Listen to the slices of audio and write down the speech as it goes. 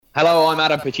Hello, I'm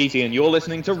Adam Pacitti, and you're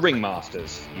listening to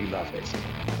Ringmasters. You love it.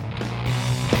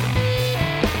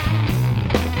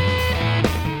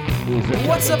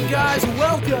 What's up, guys?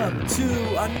 Welcome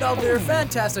to another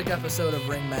fantastic episode of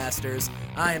Ringmasters.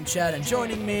 I am Chad, and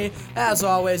joining me, as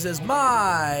always, is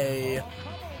my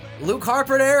Luke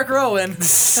Harper and Eric Rowan.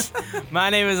 My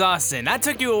name is Austin. That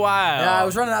took you a while. Yeah, I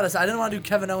was running out of time. I didn't want to do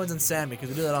Kevin Owens and Sammy because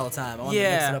we do that all the time. I wanted to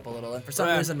mix it up a little, and for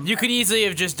some reason... You could easily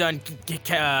have just done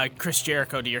Chris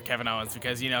Jericho to your Kevin Owens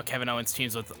because, you know, Kevin Owens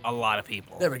teams with a lot of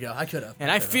people. There we go. I could have.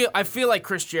 And I feel like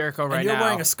Chris Jericho right now... And you're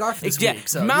wearing a scarf this week,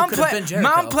 so you could have been Jericho.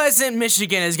 Mount Pleasant,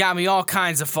 Michigan has got me all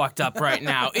kinds of fucked up right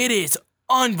now. It is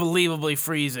unbelievably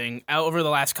freezing over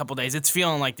the last couple days. It's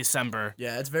feeling like December.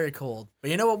 Yeah, it's very cold. But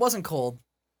you know what wasn't cold?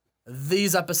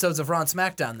 These episodes of Raw and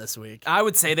SmackDown this week. I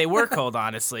would say they were cold,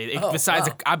 honestly.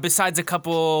 Besides a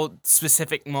couple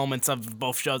specific moments of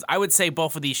both shows, I would say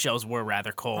both of these shows were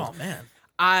rather cold. Oh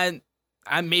man.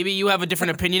 I maybe you have a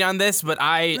different opinion on this, but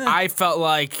I felt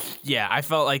like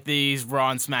these Raw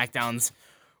and SmackDowns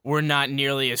were not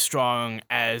nearly as strong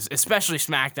as, especially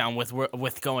SmackDown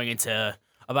with going into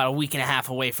about a week and a half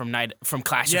away from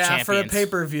Clash of Champions. Yeah, for a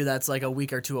pay-per-view that's like a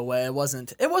week or two away, it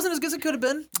wasn't as good as it could have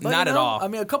been. But, not at all. I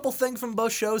mean, a couple things from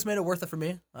both shows made it worth it for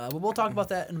me. But we'll talk about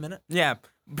that in a minute. Yeah,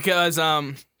 because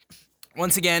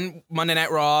once again, Monday Night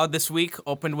Raw this week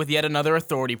opened with yet another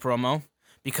Authority promo,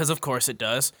 because of course it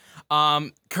does.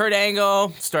 Kurt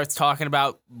Angle starts talking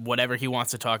about whatever he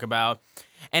wants to talk about,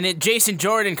 and Jason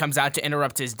Jordan comes out to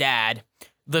interrupt his dad.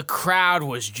 The crowd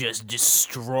was just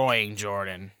destroying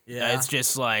Jordan. Yeah. It's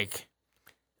just like,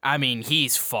 I mean,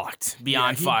 he's fucked.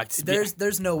 Beyond fucked.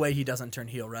 There's no way he doesn't turn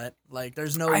heel, right? Like,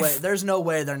 there's no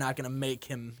way they're not going to make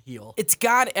him heel.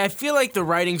 I feel like the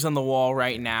writing's on the wall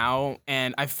right now,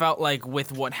 and I felt like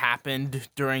with what happened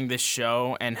during this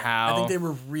show and how... I think they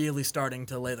were really starting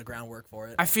to lay the groundwork for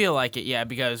it. I feel like it, yeah,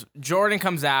 because Jordan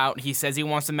comes out, he says he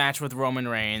wants a match with Roman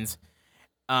Reigns,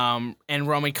 and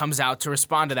Roman comes out to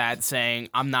respond to that, saying,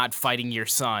 "I'm not fighting your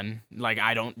son. Like,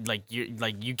 I don't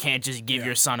you can't just give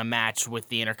your son a match with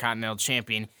the Intercontinental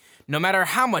Champion, no matter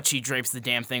how much he drapes the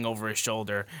damn thing over his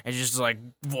shoulder and just like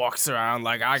walks around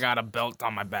like I got a belt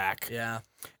on my back." Yeah.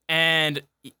 And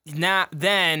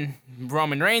then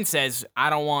Roman Reigns says, "I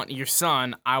don't want your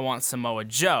son. I want Samoa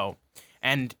Joe,"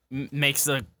 and makes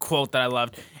the quote that I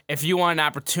loved: "If you want an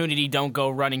opportunity, don't go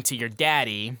running to your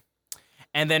daddy."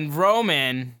 And then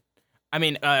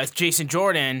Jason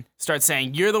Jordan starts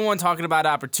saying, "You're the one talking about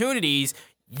opportunities.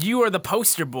 You are the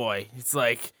poster boy." It's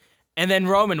like, and then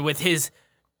Roman, with his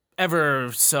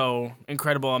ever so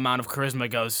incredible amount of charisma,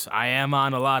 goes, "I am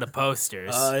on a lot of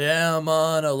posters." I am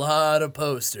on a lot of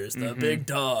posters. The big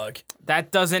dog.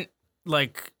 That doesn't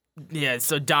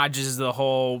so dodges the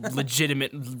whole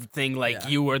legitimate thing, like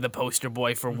you were the poster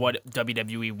boy for what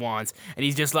WWE wants. And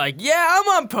he's just like, "Yeah, I'm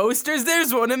on posters.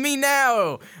 There's one of me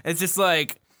now." It's just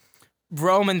like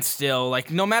Roman still, like,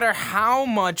 no matter how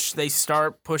much they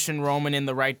start pushing Roman in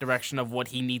the right direction of what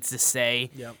he needs to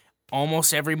say,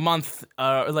 almost every month,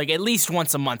 like at least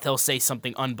once a month, he'll say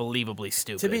something unbelievably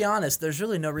stupid. To be honest, there's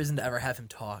really no reason to ever have him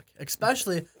talk,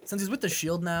 especially since he's with the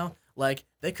Shield now. Like,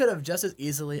 they could have just as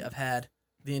easily have had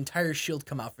the entire Shield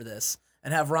come out for this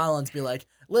and have Rollins be like,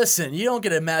 "Listen, you don't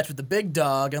get a match with the big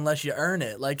dog unless you earn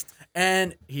it." Like,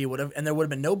 and he would have, and there would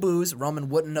have been no booze. Roman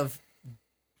wouldn't have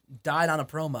died on a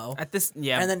promo. At this,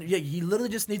 yeah. And then he literally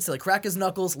just needs to like crack his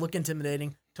knuckles, look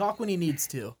intimidating, talk when he needs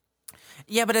to.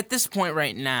 Yeah, but at this point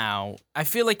right now, I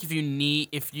feel like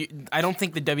I don't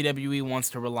think the WWE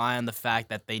wants to rely on the fact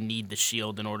that they need the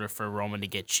Shield in order for Roman to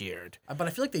get cheered. But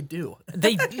I feel like they do.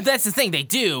 That's the thing, they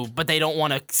do, but they don't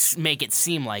want to make it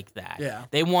seem like that. Yeah.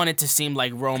 They want it to seem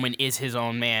like Roman is his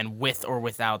own man with or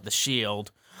without the Shield,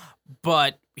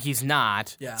 but he's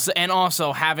not. Yeah. So, and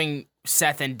also having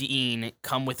Seth and Dean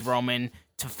come with Roman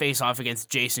to face off against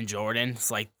Jason Jordan,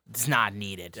 it's not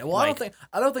needed. Yeah, well, I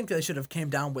don't think they should have came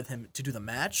down with him to do the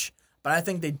match, but I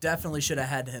think they definitely should have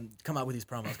had him come out with these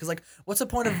promos. Because like, what's the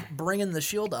point of bringing the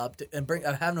Shield up and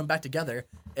having them back together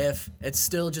if it's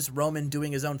still just Roman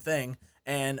doing his own thing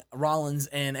and Rollins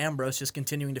and Ambrose just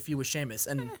continuing to feud with Sheamus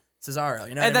and Cesaro?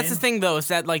 You know, and that's the thing though, is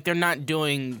that like they're not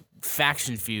doing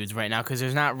faction feuds right now because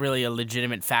there's not really a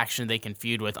legitimate faction they can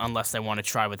feud with unless they want to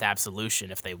try with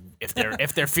Absolution if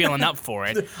they're feeling up for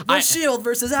it. The Shield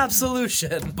versus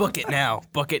Absolution. Book it now.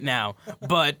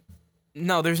 But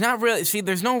no, there's no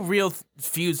real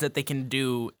feuds that they can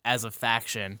do as a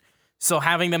faction. So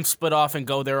having them split off and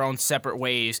go their own separate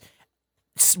ways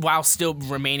while still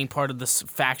remaining part of this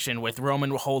faction, with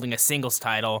Roman holding a singles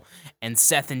title and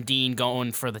Seth and Dean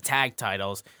going for the tag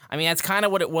titles. I mean, that's kind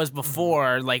of what it was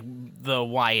before, like the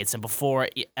Wyatts and before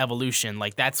Evolution.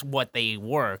 Like, that's what they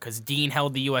were, because Dean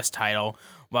held the U.S. title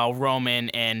while Roman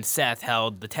and Seth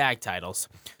held the tag titles.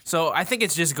 So I think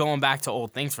it's just going back to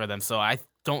old things for them. So I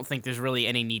don't think there's really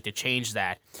any need to change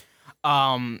that.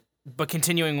 But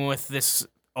continuing with this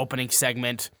opening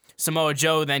segment, Samoa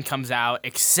Joe then comes out,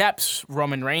 accepts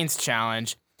Roman Reigns'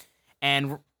 challenge,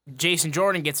 and Jason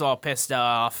Jordan gets all pissed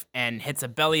off and hits a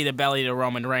belly-to-belly to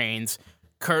Roman Reigns.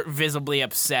 Kurt, visibly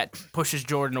upset, pushes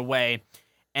Jordan away,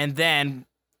 and then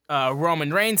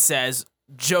Roman Reigns says,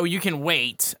 Joe, you can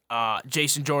wait.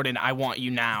 Jason Jordan, I want you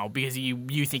now because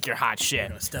you think you're hot shit. You're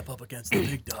gonna step up against the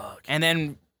big dog. And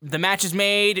then the match is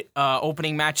made.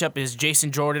 Opening matchup is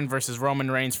Jason Jordan versus Roman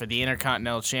Reigns for the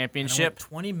Intercontinental Championship.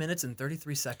 20 minutes and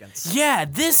 33 seconds. Yeah,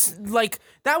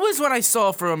 that was what I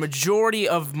saw for a majority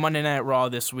of Monday Night Raw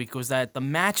this week, was that the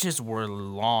matches were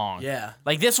long. Yeah.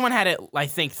 Like, this one had, I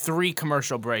think, 3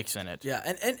 commercial breaks in it. Yeah,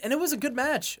 and it was a good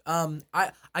match. I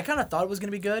kind of thought it was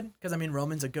going to be good because, I mean,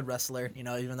 Roman's a good wrestler,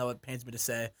 even though it pains me to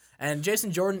say. And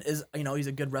Jason Jordan is, he's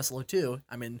a good wrestler too.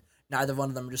 I mean, neither one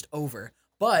of them are just over.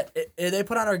 But they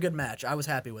put on a good match. I was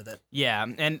happy with it. Yeah,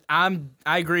 and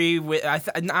I agree with.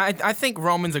 I think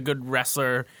Roman's a good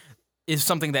wrestler, is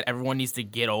something that everyone needs to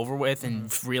get over with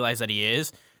and realize that he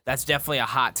is. That's definitely a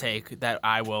hot take that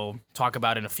I will talk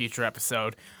about in a future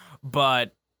episode.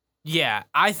 But yeah,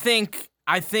 I think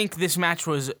this match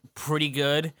was pretty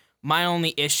good. My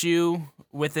only issue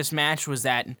with this match was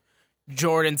that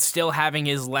Jordan, still having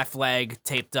his left leg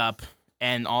taped up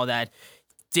and all that,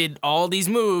 did all these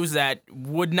moves that you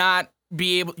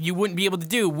wouldn't be able to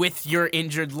do with your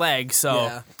injured leg.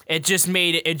 So it just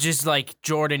made it just like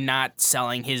Jordan not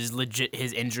selling his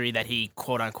injury that he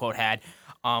quote unquote had.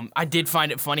 I did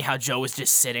find it funny how Joe was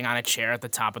just sitting on a chair at the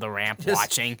top of the ramp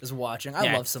watching. Just watching.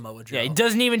 I love Samoa Joe. Yeah, he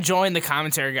doesn't even join the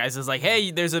commentary guys. It's like,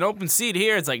 hey, there's an open seat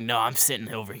here. It's like, no, I'm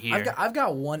sitting over here. I've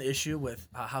got one issue with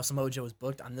how Samoa Joe was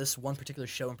booked on this one particular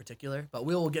show in particular, but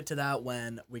we will get to that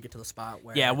when we get to the spot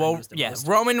where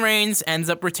Roman Reigns ends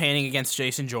up retaining against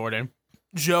Jason Jordan.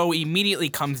 Joe immediately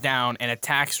comes down and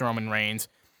attacks Roman Reigns,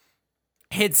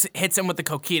 hits him with the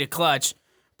Coquina clutch.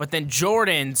 But then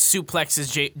Jordan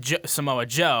suplexes Samoa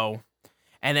Joe,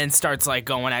 and then starts like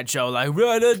going at Joe like,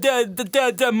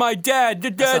 my dad.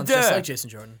 That sounds just like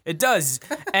Jason Jordan. It does.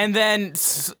 And then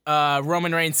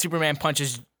Roman Reigns Superman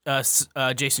punches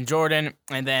Jason Jordan,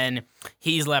 and then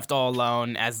he's left all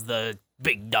alone as the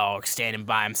big dog standing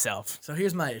by himself. So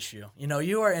here's my issue.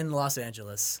 You are in Los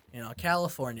Angeles,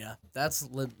 California. That's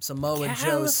Samoa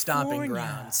Joe's stomping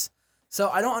grounds.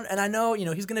 So I know,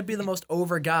 he's gonna be the most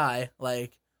over guy,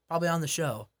 like, probably on the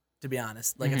show, to be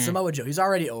honest. Like, it's Samoa Joe. He's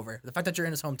already over. The fact that you're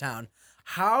in his hometown,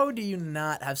 how do you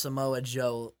not have Samoa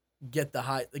Joe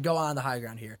go on the high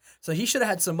ground here? So he should have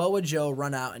had Samoa Joe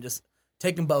run out and just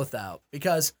take them both out.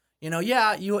 Because, you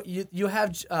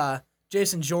have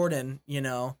Jason Jordan,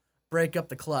 break up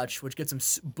the clutch, which gets him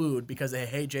booed because they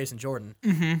hate Jason Jordan.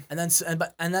 Mm-hmm.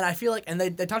 And then I feel like, and they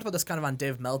talked about this kind of on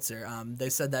Dave Meltzer. They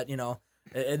said that,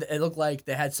 it looked like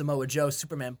they had Samoa Joe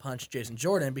Superman punch Jason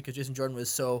Jordan because Jason Jordan was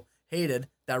so hated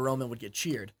that Roman would get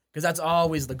cheered, because that's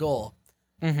always the goal.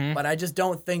 Mm-hmm. But I just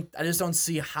don't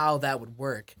see how that would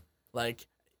work. Like,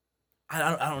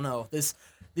 I don't know.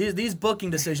 These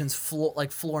booking decisions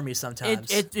floor me sometimes.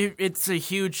 It's a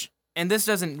huge, and this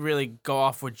doesn't really go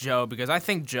off with Joe, because I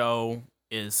think Joe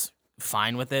is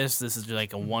fine with this. This is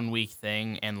like a 1 week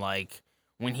thing, and like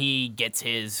when he gets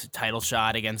his title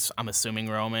shot against, I'm assuming,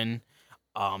 Roman,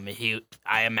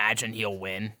 I imagine he'll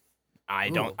win. I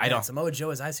don't. Samoa Joe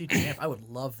as IC champ, I would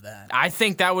love that. I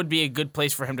think that would be a good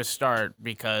place for him to start,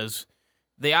 because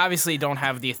they obviously don't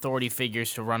have the authority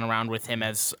figures to run around with him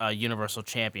as a Universal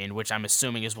Champion, which I'm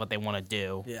assuming is what they want to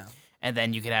do. Yeah. And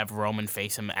then you could have Roman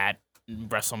face him at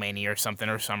WrestleMania or something,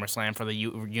 or SummerSlam for the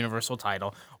Universal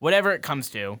title, whatever it comes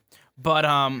to. But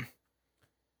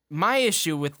my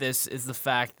issue with this is the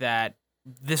fact that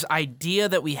this idea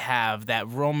that we have that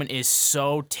Roman is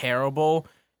so terrible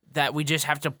that we just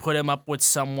have to put him up with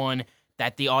someone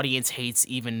that the audience hates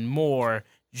even more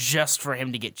just for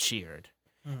him to get cheered.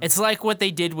 It's like what they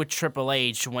did with Triple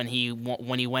H when he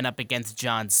went up against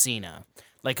John Cena.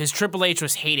 Like, because Triple H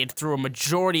was hated through a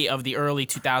majority of the early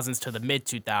 2000s to the mid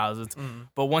 2000s,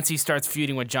 but once he starts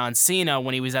feuding with John Cena,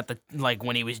 when he was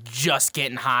when he was just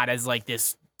getting hot as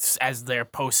as their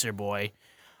poster boy,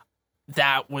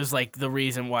 that was like the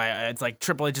reason why it's like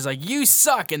Triple H is like, you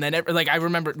suck, and then I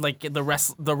remember like the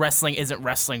wrestling isn't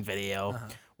wrestling video.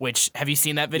 Which, have you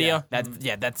seen that video?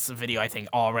 Yeah. That's a video I think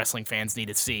all wrestling fans need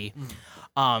to see.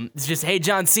 It's just, hey,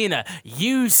 John Cena,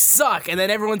 you suck. And then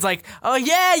everyone's like, oh,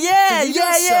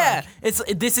 yeah.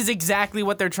 This is exactly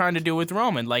what they're trying to do with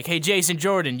Roman. Like, hey, Jason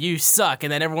Jordan, you suck.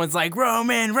 And then everyone's like,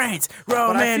 Roman Reigns.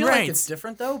 But I feel like it's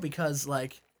different, though, because,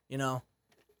 like, you know,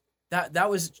 that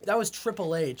was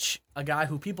Triple H, a guy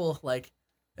who people, like,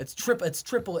 it's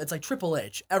like Triple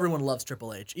H. Everyone loves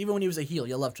Triple H. Even when he was a heel,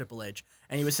 you love Triple H.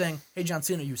 And he was saying, hey, John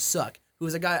Cena, you suck. Who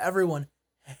is a guy everyone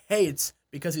hates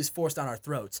because he's forced down our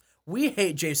throats. We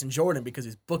hate Jason Jordan because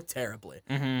he's booked terribly.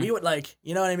 Mm-hmm. We would like,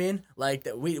 you know what I mean? Like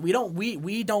we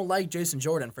don't like Jason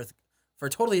Jordan for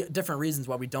totally different reasons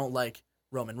why we don't like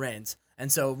Roman Reigns.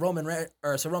 And so Roman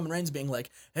Reigns being like,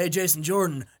 "Hey Jason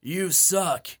Jordan, you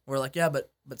suck." We're like, "Yeah,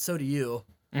 but so do you."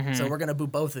 Mm-hmm. So we're going to boo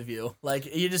both of you. Like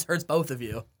it just hurts both of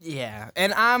you. Yeah.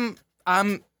 And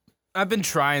I've been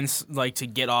trying like to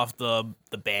get off the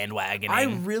bandwagon. I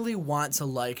really want to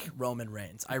like Roman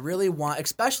Reigns. I really want,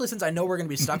 especially since I know we're gonna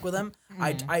be stuck with him.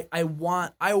 I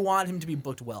want him to be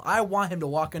booked well. I want him to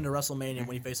walk into WrestleMania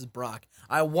when he faces Brock.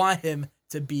 I want him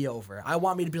to be over. I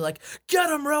want me to be like, get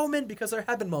him, Roman, because there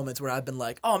have been moments where I've been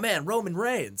like, oh man, Roman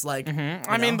Reigns. Like,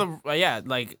 I mean,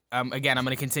 again, I'm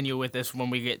gonna continue with this when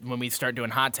we start doing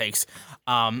hot takes.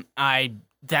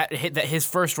 That his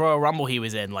first Royal Rumble he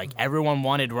was in, like everyone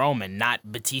wanted Roman, not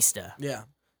Batista. Yeah,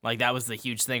 like that was the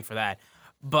huge thing for that.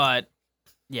 But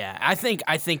yeah, I think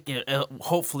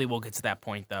hopefully we'll get to that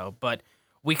point though. But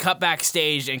we cut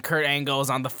backstage and Kurt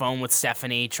Angle's on the phone with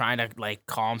Stephanie trying to like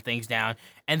calm things down,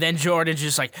 and then Jordan's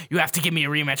just like, you have to give me a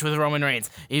rematch with Roman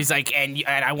Reigns. He's like, and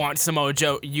I want Samoa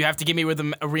Joe. You have to give me a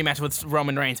rematch with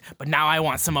Roman Reigns, but now I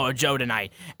want Samoa Joe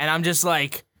tonight. And I'm just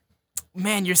like,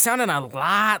 man, you're sounding a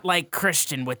lot like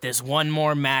Christian with this one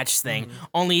more match thing,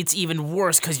 only it's even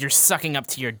worse because you're sucking up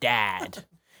to your dad.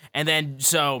 And then,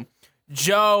 so,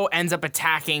 Joe ends up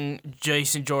attacking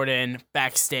Jason Jordan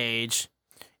backstage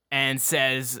and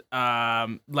says,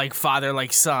 like father,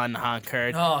 like son, huh,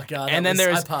 Kurt? Oh, God,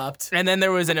 I popped. And then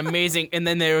there was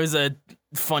a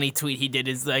funny tweet he did,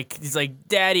 he's like,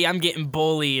 Daddy, I'm getting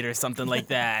bullied, or something like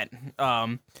that.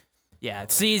 Yeah.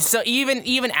 See, so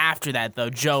even after that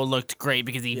though, Joe looked great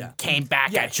because he came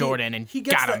back at Jordan and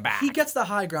got him back. He gets the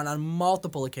high ground on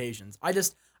multiple occasions. I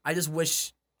just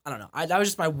wish, I don't know. That was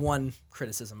just my one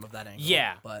criticism of that angle.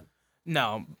 Yeah. But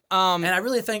no. And I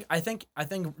really think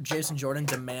Jason Jordan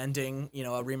demanding,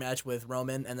 a rematch with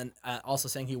Roman, and then also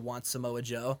saying he wants Samoa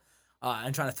Joe,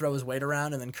 and trying to throw his weight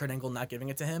around, and then Kurt Angle not giving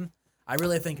it to him. I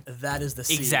really think that is the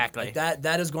seed. Exactly. Like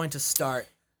that is going to start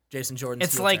Jason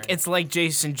Jordan's It's like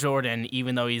Jason Jordan,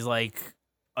 even though he's like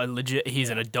he's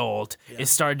an adult, is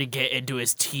starting to get into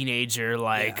his teenager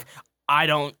I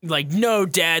don't no,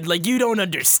 Dad, you don't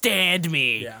understand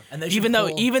me. Yeah, and even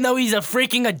though he's a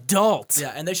freaking adult.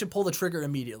 Yeah, and they should pull the trigger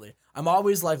immediately. I'm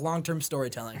always like long-term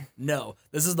storytelling. No,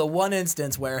 this is the one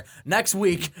instance where next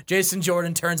week Jason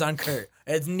Jordan turns on Kurt.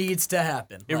 It needs to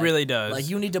happen. It really does.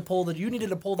 You needed to pull the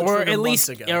trigger months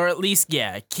ago. Or at least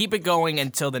keep it going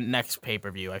until the next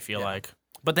pay-per-view. I feel like,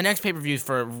 but the next pay-per-view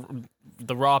for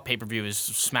the Raw pay-per-view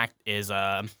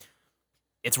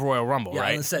it's Royal Rumble,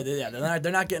 right? I was gonna say,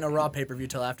 they're not getting a Raw pay-per-view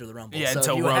till after the Rumble. Yeah, so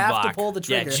until you Roadblock. have to pull the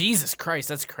trigger. Yeah, Jesus Christ,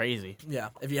 that's crazy. Yeah,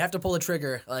 if you have to pull the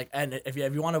trigger, and if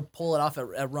you want to pull it off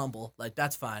at Rumble,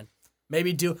 that's fine.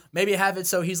 Maybe have it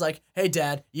so he's like, hey,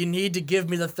 Dad, you need to give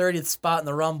me the 30th spot in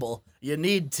the Rumble. You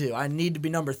need to. I need to be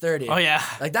number 30. Oh yeah,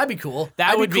 that'd be cool.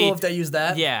 That would be cool if they use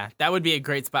that. Yeah, that would be a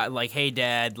great spot. Like, hey,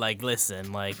 Dad,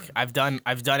 listen, I've done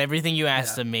everything you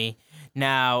asked of me.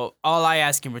 Now, all I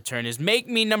ask in return is make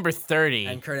me number 30.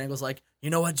 And Kurt Angle's like, you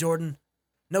know what, Jordan?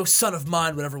 No son of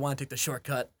mine would ever want to take the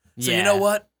shortcut. So you know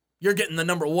what? You're getting the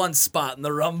number 1 spot in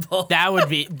the Rumble. That would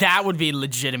be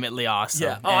legitimately awesome.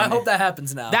 Yeah. Oh, I hope that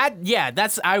happens now.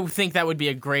 I think that would be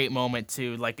a great moment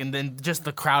too. And then just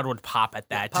the crowd would pop at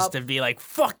that, just to be like,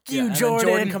 "Fuck you, Jordan." And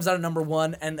Jordan comes out at number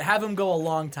 1, and have him go a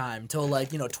long time till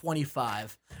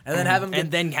 25, and then have him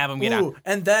get out.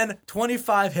 And then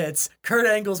 25 hits. Kurt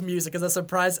Angle's music as a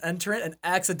surprise entrant and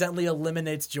accidentally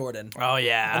eliminates Jordan. Oh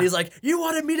yeah. And he's like, "You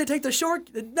wanted me to take the short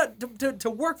to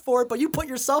work for it, but you put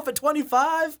yourself at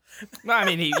 25." Well, I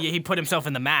mean, he put himself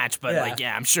in the match, but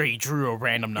I'm sure he drew a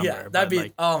random number. Yeah, that'd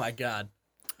be oh my God.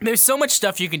 There's so much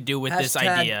stuff you can do with this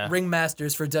idea.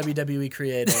 Ringmasters for WWE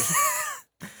creative.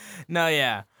 No,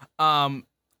 yeah.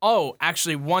 Oh,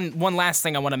 actually, one last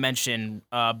thing I want to mention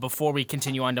before we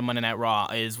continue on to Monday Night Raw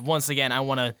is, once again, I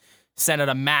want to send out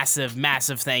a massive,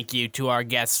 massive thank you to our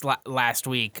guest last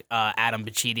week, Adam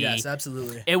Pacitti. Yes,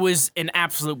 absolutely. It was an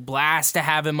absolute blast to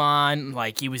have him on.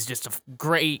 He was just a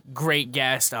great, great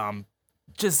guest.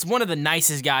 Just one of the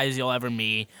nicest guys you'll ever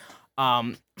meet.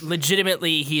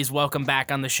 Legitimately, he's welcome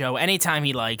back on the show anytime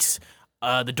he likes.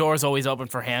 the door's always open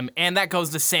for him, and that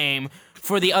goes the same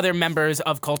for the other members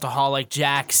of Cultaholic,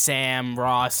 Jack, Sam,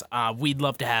 Ross. We'd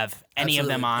love to have any of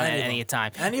them on at any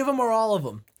time. Any of them or all of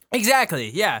them. Exactly,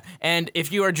 yeah. And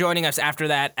if you are joining us after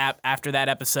that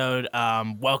episode,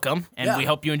 welcome, and we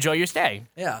hope you enjoy your stay.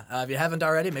 Yeah, if you haven't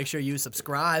already, make sure you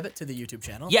subscribe to the YouTube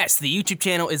channel. Yes, the YouTube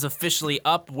channel is officially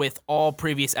up with all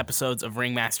previous episodes of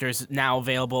Ringmasters now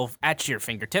available at your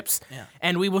fingertips. Yeah.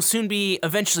 And we will soon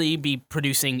eventually be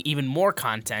producing even more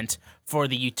content for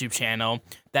the YouTube channel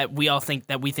that we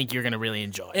think you're going to really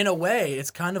enjoy. In a way,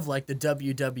 it's kind of like the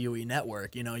WWE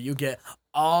Network. You know, you get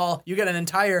an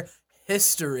entire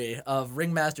history of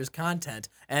Ringmasters content,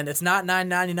 and it's not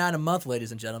 $9.99 a month,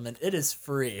 ladies and gentlemen. It is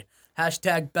free.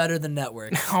 Hashtag better than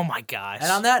network. Oh my gosh.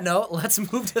 And on that note, let's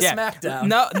move to SmackDown.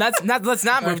 No, let's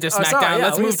not move to SmackDown. Sorry,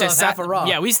 let's move to half of Raw.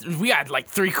 Yeah, we got like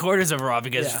 3/4 of Raw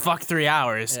because fuck 3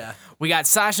 hours. Yeah. We got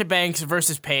Sasha Banks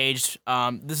versus Paige.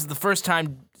 This is the first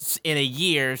time in a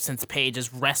year since Paige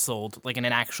has wrestled like in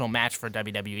an actual match for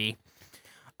WWE.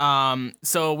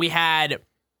 So we had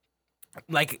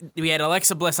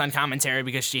Alexa Bliss on commentary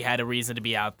because she had a reason to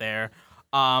be out there.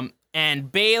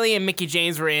 And Bayley and Mickie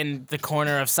James were in the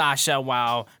corner of Sasha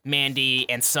while Mandy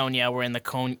and Sonya were in the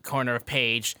corner of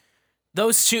Paige.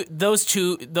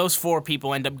 Those four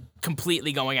people end up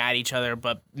completely going at each other,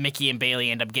 but Mickie and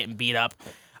Bayley end up getting beat up.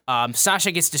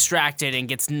 Sasha gets distracted and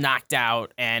gets knocked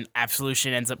out, and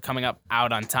Absolution ends up coming out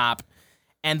on top.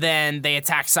 And then they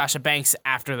attack Sasha Banks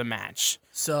after the match.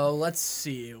 So let's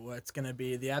see what's going to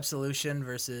be the Absolution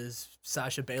versus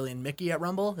Sasha, Bayley, and Mickie at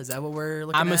Rumble. Is that what we're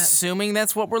looking at? I'm assuming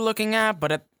that's what we're looking at,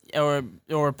 but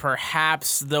or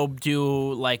perhaps they'll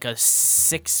do like a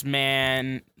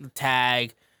 6-man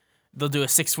tag. They'll do a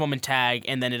 6-woman tag,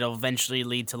 and then it'll eventually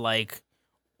lead to like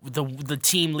the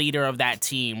team leader of that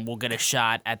team will get a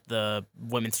shot at the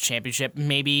women's championship.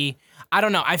 Maybe, I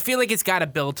don't know. I feel like it's got to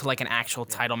build to like an actual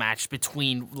title match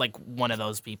between like one of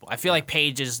those people. I feel like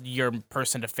Paige is your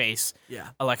person to face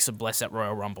Alexa Bliss at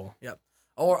Royal Rumble. Yep.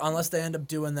 Or unless they end up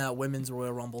doing that women's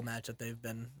Royal Rumble match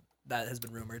that has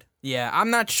been rumored. Yeah,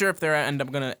 I'm not sure if they're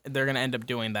gonna end up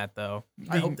doing that though.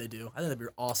 I hope they do. I think that'd be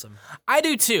awesome. I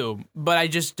do too, but I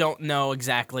just don't know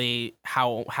exactly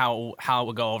how it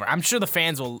would go over. I'm sure the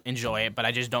fans will enjoy it, but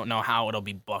I just don't know how it'll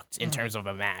be booked in terms of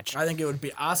a match. I think it would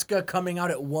be Asuka coming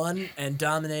out at 1 and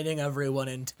dominating everyone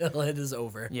until it is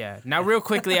over. Yeah. Now, real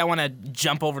quickly, I want to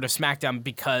jump over to SmackDown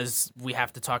because we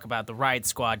have to talk about the Riot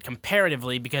Squad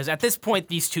comparatively, because at this point,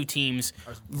 these two teams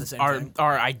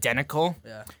are identical.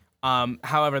 Yeah.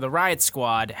 However, the Riot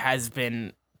Squad has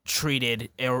been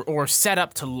treated or set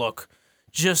up to look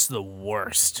just the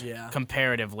worst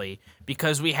comparatively,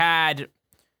 because we had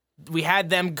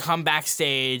them come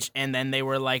backstage and then they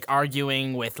were like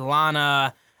arguing with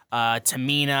Lana,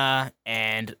 Tamina,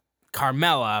 and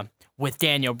Carmella with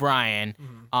Daniel Bryan.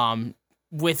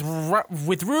 With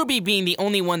Ruby being the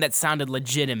only one that sounded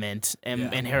legitimate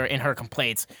in her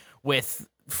complaints, with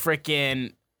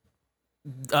frickin'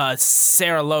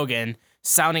 Sarah Logan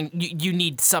sounding, you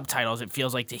need subtitles, it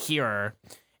feels like, to hear her.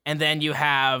 And then you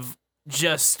have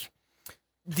just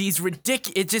these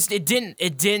ridiculous, it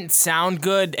didn't sound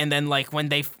good. And then like when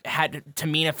they had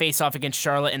Tamina face off against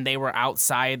Charlotte and they were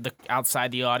outside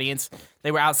the audience,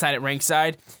 they were outside at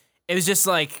ringside, it was just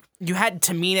like you had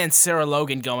Tamina and Sarah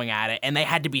Logan going at it and they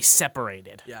had to be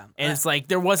separated. Yeah. And it's like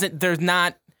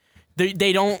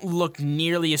they don't look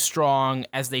nearly as strong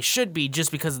as they should be, just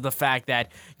because of the fact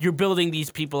that you're building these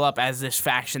people up as this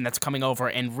faction that's coming over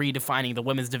and redefining the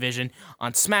women's division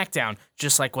on SmackDown,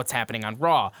 just like what's happening on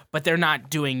Raw. But they're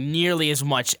not doing nearly as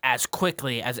much as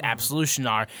quickly as Absolution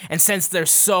are. And since they're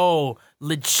so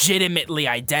legitimately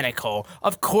identical,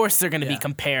 of course they're going to be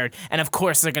compared, and of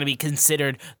course they're going to be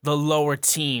considered the lower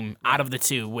team out of the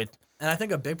two. And I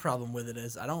think a big problem with it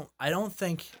is I don't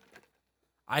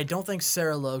think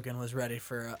Sarah Logan was ready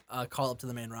for a call up to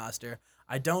the main roster.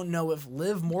 I don't know if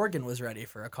Liv Morgan was ready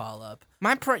for a call up.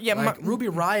 Ruby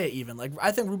Riott even. Like,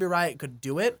 I think Ruby Riott could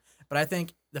do it, but I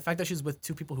think the fact that she's with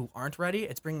two people who aren't ready,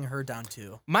 it's bringing her down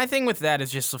too. My thing with that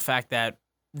is just the fact that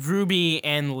Ruby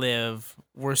and Liv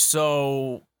were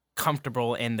so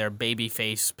comfortable in their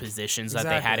babyface positions that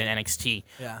they had in NXT.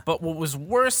 Yeah. But what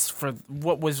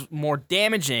was more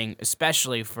damaging,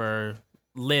 especially for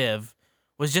Liv,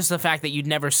 was just the fact that you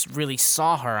never really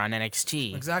saw her on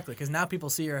NXT. Exactly, because now people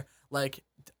see her, like,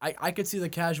 I could see the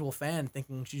casual fan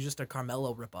thinking she's just a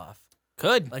Carmelo ripoff.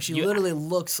 Could. Like, she literally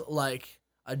looks like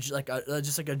you know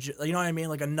what I mean?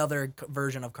 Like another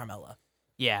version of Carmella.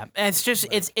 Yeah, and it's just,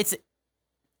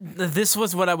 this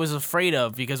was what I was afraid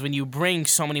of, because when you bring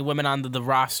so many women onto the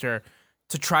roster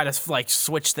to try to, like,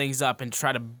 switch things up and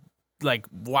try to, like,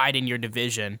 widen your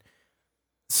division,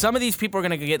 some of these people are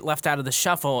going to get left out of the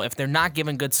shuffle if they're not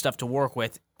given good stuff to work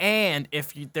with, and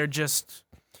if they're just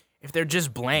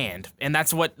bland. And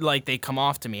that's what like they come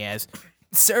off to me as.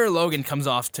 Sarah Logan comes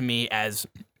off to me as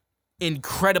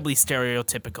incredibly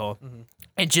stereotypical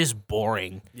and just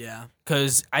boring. Yeah.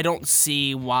 Because I don't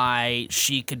see why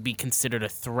she could be considered a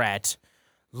threat.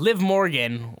 Liv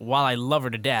Morgan, while I love her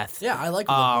to death. Yeah, I like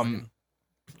Liv Morgan.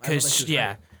 Because,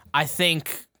 I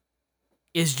think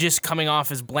is just coming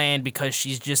off as bland because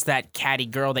she's just that catty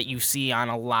girl that you see on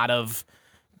a lot of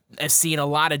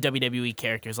WWE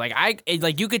characters. Like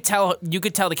you could tell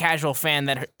the casual fan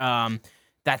that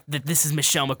that this is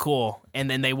Michelle McCool, and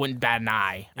then they wouldn't bat an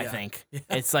eye. I think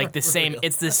it's like the same.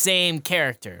 It's the same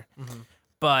character,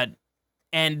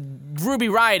 and Ruby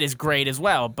Riott is great as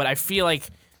well. But I feel like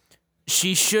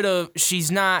she doesn't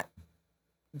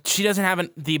have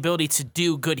the ability to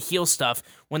do good heel stuff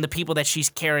when the people that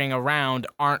she's carrying around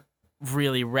aren't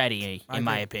really ready, in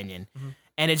my opinion.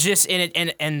 And it's just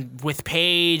and with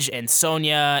Paige and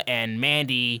Sonya and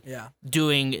Mandy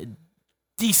doing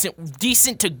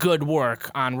decent to good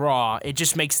work on Raw, it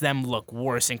just makes them look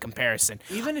worse in comparison.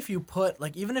 Even if you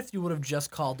would have just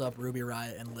called up Ruby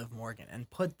Riott and Liv Morgan and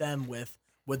put them with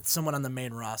someone on the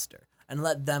main roster and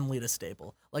let them lead a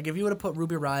stable. Like if you would have put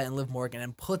Ruby Riott and Liv Morgan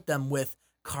and put them with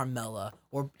Carmella,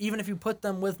 or even if you put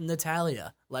them with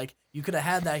Natalya, like you could have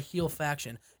had that heel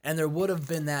faction, and there would have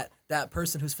been that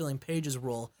person who's filling Paige's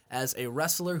role as a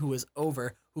wrestler who is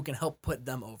over, who can help put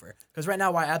them over. Because right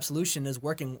now, why Absolution is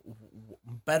working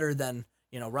better than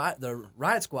the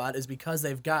Riot Squad is because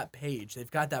they've got Paige,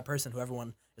 they've got that person who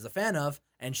everyone is a fan of,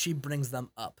 and she brings them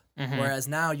up. Whereas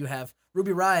now you have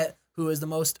Ruby Riott, who is the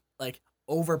most like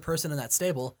over person in that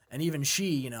stable, and even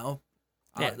she,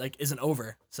 isn't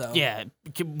over. So yeah,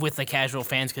 with the casual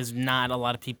fans, because not a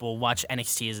lot of people watch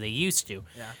NXT as they used to.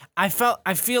 Yeah, I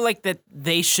feel like that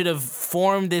they should have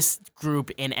formed this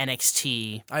group in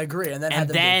NXT. I agree, and then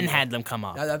had them come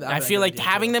up. I feel like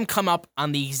having them come up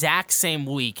on the exact same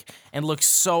week and look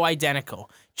so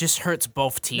identical just hurts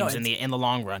both teams in the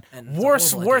long run.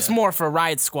 Worse more for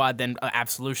Riot Squad than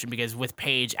Absolution, because with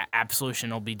Paige, Absolution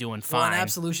will be doing fine. Well, and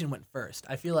Absolution went first.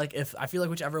 I feel like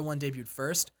whichever one debuted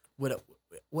first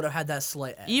would have had that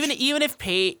slight edge. Even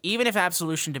if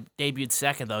Absolution debuted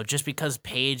second, though, just because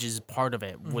Paige is part of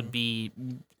it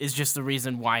is just the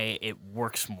reason why it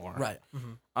works more. Right.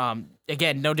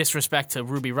 Again, no disrespect to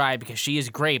Ruby Riott, because she is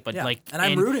great, but and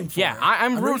I'm rooting for her.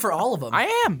 I'm rooting for all of them.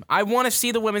 I am. I want to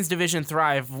see the women's division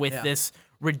thrive with this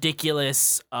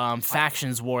ridiculous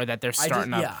factions war that they're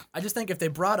starting up. Yeah, I just think if they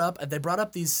brought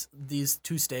up these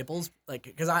two staples, like,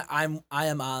 because I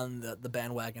am on the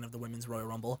bandwagon of the women's Royal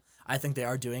Rumble. I think they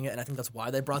are doing it, and I think that's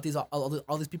why they brought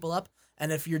all these people up.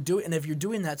 And if you're doing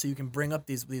that so you can bring up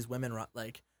these women,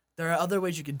 like, there are other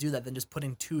ways you could do that than just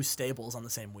putting two stables on the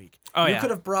same week. You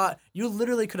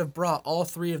literally could have brought all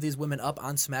three of these women up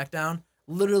on SmackDown,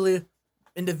 literally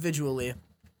individually,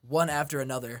 one after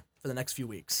another, for the next few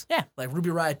weeks. Yeah. Like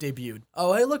Ruby Riott debuted.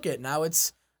 Oh, hey, look it. Now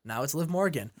it's Liv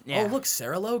Morgan. Yeah. Oh, look,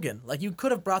 Sarah Logan. Like, you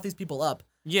could have brought these people up,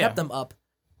 kept them up,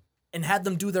 and had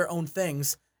them do their own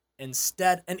things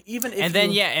instead. And even if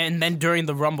and then during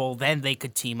the Rumble, then they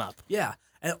could team up. Yeah.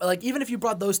 And like, even if you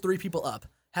brought those three people up,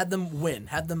 had them win,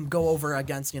 had them go over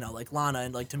against, like Lana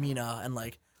and like Tamina and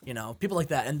like, people like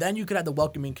that. And then you could have the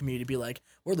welcoming community be like,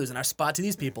 we're losing our spot to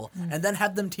these people. And then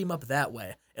have them team up that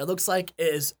way. It looks like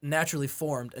it is naturally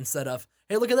formed instead of,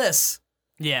 hey, look at this.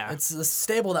 Yeah. It's the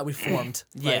stable that we formed.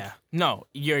 Yeah. No,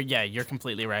 you're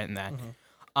completely right in that.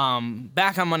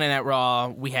 Back on Monday Night Raw,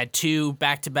 we had two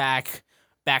back-to-back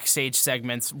backstage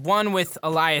segments. One with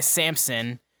Elias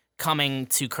Sampson coming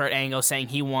to Kurt Angle saying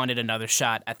he wanted another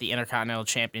shot at the Intercontinental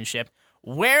Championship,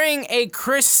 wearing a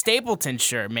Chris Stapleton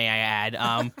shirt, may I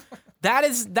add. That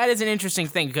is an interesting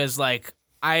thing, because like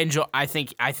I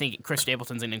think Chris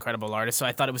Stapleton's an incredible artist, so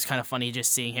I thought it was kind of funny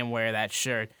just seeing him wear that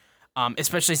shirt.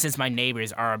 Especially since my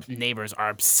neighbors are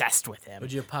obsessed with him.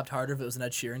 Would you have popped harder if it was an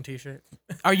Ed Sheeran t-shirt?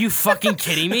 Are you fucking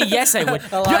kidding me? Yes, I would.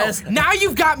 Elias. Yo, now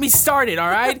you've got me started, all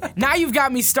right? Now you've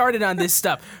got me started on this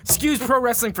stuff. Excuse pro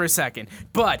wrestling for a second,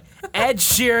 but Ed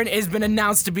Sheeran has been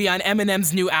announced to be on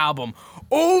Eminem's new album.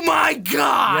 Oh my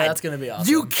God! Yeah, that's gonna be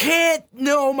awesome. You can't.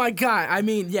 No, oh my God. I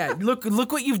mean, yeah. Look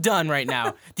what you've done right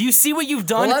now. Do you see what you've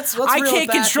done? Well, let's I reel can't it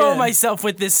back control in. myself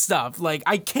with this stuff. Like,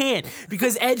 I can't,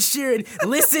 because Ed Sheeran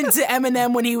listened to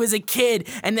Eminem when he was a kid,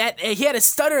 and that he had a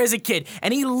stutter as a kid,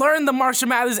 and he learned the Marshall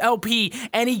Mathers LP,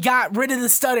 and he got rid of the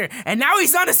stutter, and now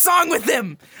he's on a song with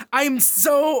him. I'm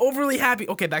so overly happy.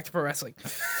 Okay, back to pro wrestling.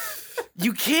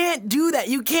 You can't do that.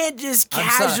 You can't just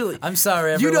casually. I'm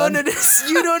sorry, You everyone.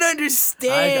 you don't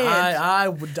understand.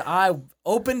 I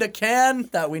opened a can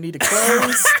that we need to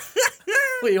close.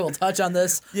 We will touch on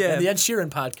this Yeah. in the Ed Sheeran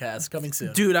podcast coming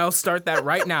soon. Dude, I'll start that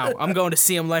right now. I'm going to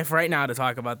CM Life right now to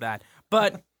talk about that.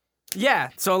 But yeah,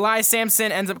 so Elias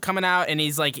Sampson ends up coming out and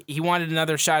he's like, he wanted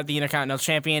another shot at the Intercontinental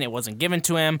Champion. It wasn't given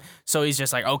to him. So he's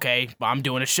just like, okay, well, I'm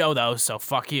doing a show though, so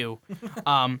fuck you.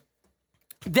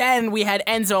 Then we had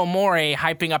Enzo Amore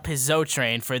hyping up his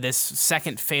Zotrain for this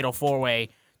second Fatal 4-Way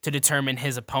to determine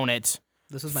his opponent.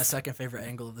 This was my second favorite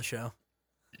angle of the show.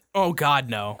 Oh God,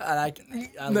 no. And I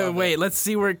No, love wait. it. Let's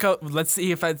see where it goes. Let's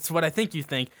see if that's what I think you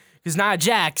think. Because Nia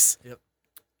Jax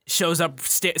shows up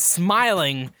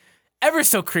smiling ever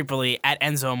so creepily at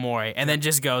Enzo Amore, and then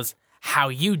just goes, "How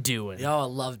you doing?" Yo, I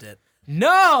loved it.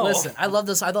 No. Listen, I love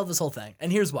this whole thing.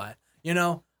 And here's why. You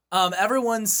know,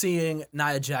 everyone's seeing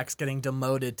Nia Jax getting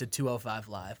demoted to 205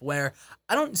 Live, where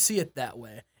I don't see it that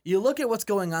way. You look at what's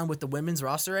going on with the women's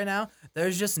roster right now,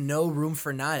 there's just no room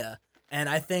for Nia. And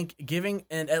I think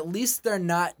at least they're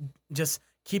not just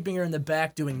keeping her in the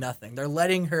back doing nothing. They're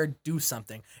letting her do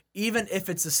something, even if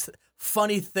it's a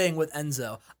funny thing with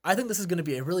Enzo. I think this is going to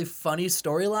be a really funny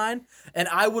storyline, and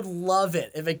I would love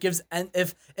it if it gives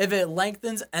if it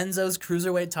lengthens Enzo's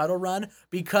cruiserweight title run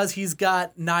because he's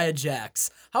got Nia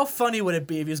Jax. How funny would it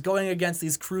be if he's going against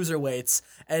these cruiserweights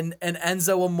and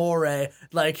Enzo Amore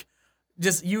like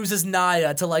just uses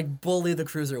Nia to like bully the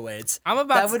cruiserweights?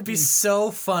 That would be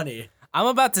so funny. I'm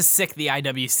about to sick the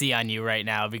IWC on you right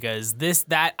now because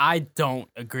I don't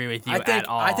agree with you at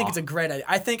all. I think it's a great idea.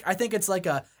 I think it's like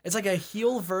a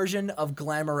heel version of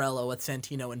Glamorello with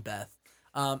Santino and Beth.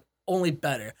 Only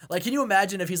better. Like, can you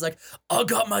imagine if he's like, I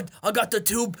got the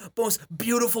two most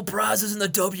beautiful prizes in the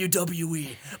WWE,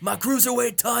 my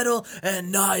cruiserweight title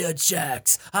and Nia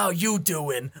Jax. How you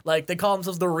doing? Like, they call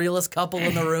themselves the realest couple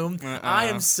in the room. I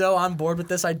am so on board with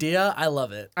this idea. I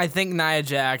love it. I think Nia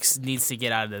Jax needs to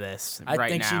get out of this right now. I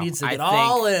think she needs to get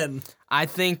all in. I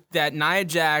think that Nia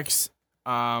Jax,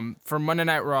 for Monday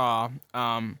Night Raw,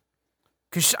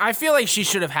 because I feel like she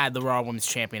should have had the Raw Women's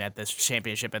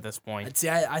Championship at this point. See,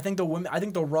 I think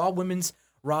the Raw Women's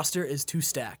roster is too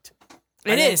stacked.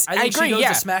 I think she agree. goes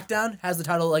Yeah. to SmackDown, has the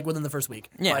title like within the first week.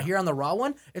 Yeah. But here on the Raw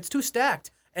one, it's too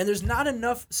stacked, and there's not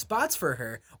enough spots for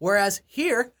her. Whereas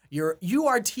here, you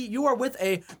are with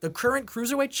the current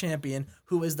cruiserweight champion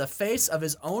who is the face of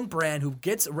his own brand, who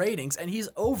gets ratings, and he's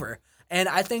over. And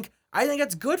I think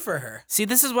it's good for her. See,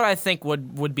 this is what I think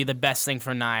would be the best thing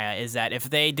for Nia, is that if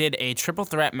they did a triple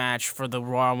threat match for the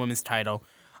Raw Women's title,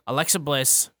 Alexa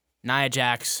Bliss, Nia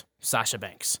Jax, Sasha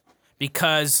Banks.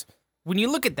 Because when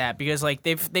you look at that, because like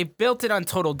they've built it on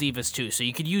Total Divas too, so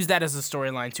you could use that as a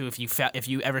storyline too if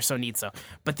you ever so need so.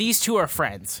 But these two are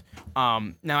friends.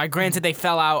 Now, granted they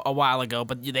fell out a while ago,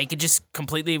 but they could just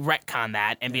completely retcon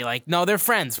that and be like, no, they're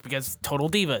friends because Total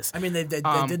Divas. I mean, they did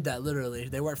that literally.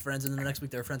 They weren't friends, and then the next week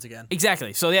they were friends again.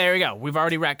 Exactly. So there we go. We've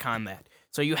already retconned that.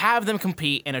 So you have them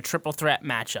compete in a triple threat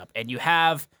matchup, and you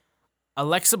have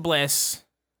Alexa Bliss.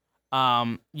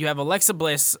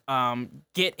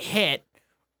 Get hit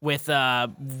with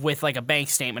like a bank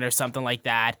statement or something like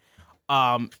that.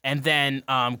 And then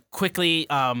quickly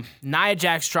Nia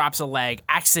Jax drops a leg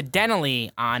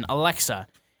accidentally on Alexa,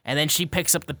 and then she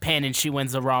picks up the pin and she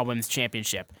wins the Raw Women's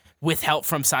Championship with help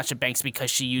from Sasha Banks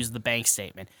because she used the bank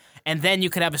statement. And then you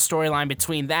could have a storyline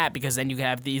between that, because then you could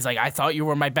have these like, I thought you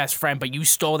were my best friend, but you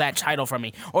stole that title from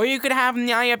me. Or you could have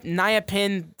Nia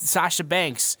pin Sasha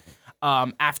Banks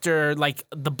after like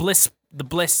the Bliss,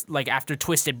 like after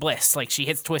Twisted Bliss, like she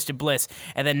hits Twisted Bliss,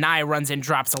 and then Nia runs in,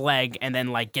 drops a leg, and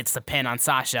then like gets the pin on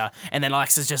Sasha, and then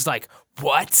Alexa's just like,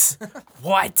 what?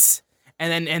 What?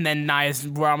 And then Nia's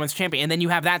Raw Women's champion, and then you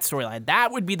have that storyline.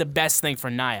 That would be the best thing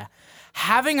for Nia.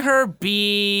 Having her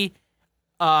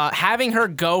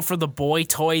go for the boy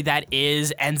toy that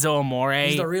is Enzo Amore.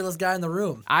 He's the realest guy in the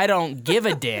room. I don't give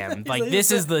a damn.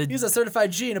 He's a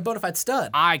certified G and a bona fide stud.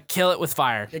 I kill it with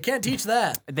fire. You can't teach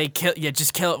that.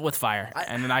 Just kill it with fire.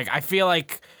 And then I feel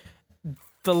like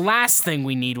the last thing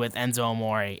we need with Enzo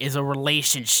Amore is a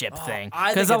relationship thing.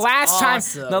 Because the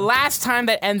last time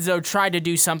that Enzo tried to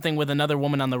do something with another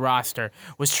woman on the roster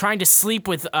was trying to sleep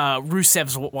with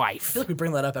Rusev's wife. I feel like we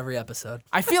bring that up every episode.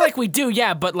 I feel like we do,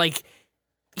 yeah, but like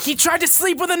he tried to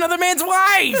sleep with another man's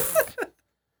wife.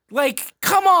 Like,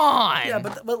 come on. Yeah,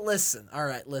 but listen. All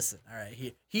right.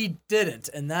 He didn't,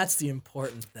 and that's the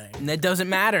important thing. And that doesn't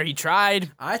matter. He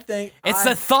tried. I think it's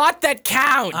the thought that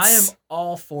counts. I am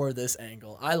all for this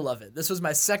angle. I love it. This was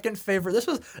my second favorite.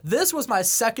 This was my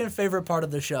second favorite part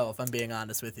of the show, if I'm being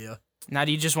honest with you. Now,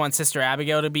 do you just want Sister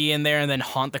Abigail to be in there and then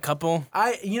haunt the couple?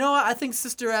 You know what? I think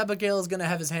Sister Abigail is gonna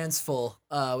have his hands full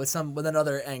with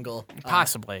another angle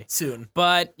Possibly. soon.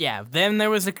 But yeah, then there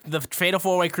was the Fatal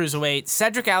 4-Way Cruiserweight: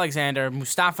 Cedric Alexander,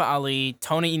 Mustafa Ali,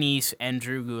 Tony Nese, and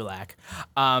Drew Gulak.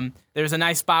 There was a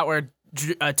nice spot where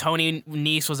Tony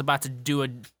Nese was about to do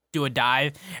a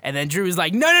dive, and then Drew was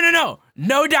like,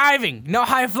 no diving, no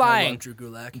high I flying. love Drew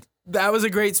Gulak. That was a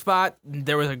great spot.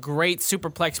 There was a great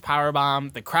superplex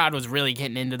powerbomb. The crowd was really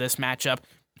getting into this matchup.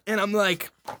 And I'm like,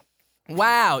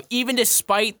 wow, even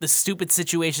despite the stupid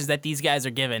situations that these guys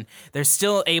are given, they're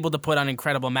still able to put on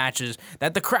incredible matches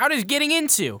that the crowd is getting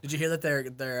into. Did you hear that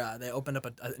they opened up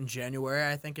in January?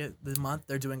 I think this month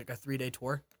they're doing like a 3-day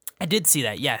tour. I did see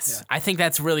that, yes. Yeah. I think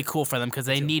that's really cool for them because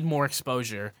they need more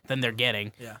exposure than they're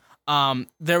getting. Yeah.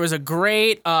 There was a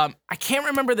great, I can't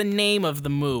remember the name of the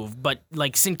move, but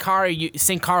like Sin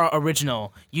Cara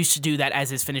Original used to do that as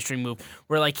his finishing move,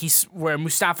 where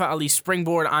Mustafa Ali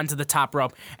springboard onto the top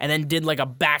rope and then did like a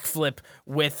backflip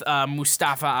with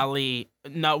Mustafa Ali,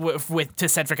 to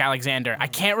Cedric Alexander. I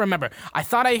can't remember. I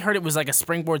thought I heard it was like a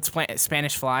springboard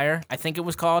Spanish flyer, I think it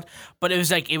was called, but it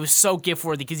was so gift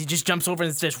worthy because he just jumps over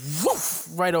and it's just woof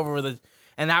right over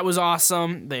and that was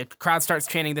awesome. The crowd starts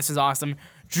chanting, "This is awesome."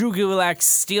 Drew Gulak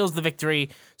steals the victory.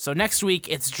 So next week,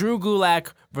 it's Drew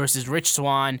Gulak versus Rich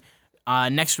Swann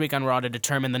next week on Raw to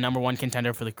determine the number 1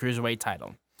 contender for the Cruiserweight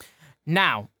title.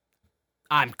 Now,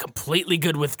 I'm completely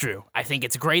good with Drew. I think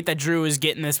it's great that Drew is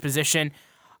getting this position.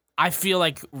 I feel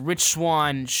like Rich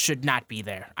Swann should not be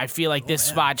there. I feel like this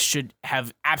spot should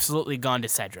have absolutely gone to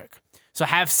Cedric. So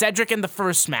have Cedric in the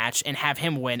first match and have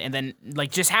him win, and then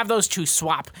like just have those two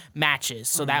swap matches,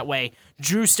 so that way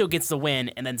Drew still gets the win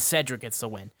and then Cedric gets the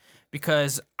win.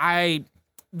 Because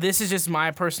this is just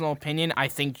my personal opinion. I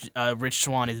think Rich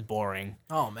Swann is boring.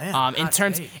 Oh man.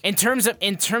 In terms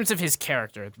of his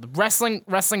character, the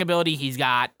wrestling ability he's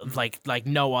got like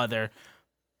no other.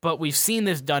 But we've seen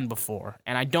this done before,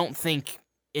 and I don't think.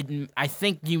 I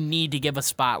think you need to give a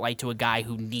spotlight to a guy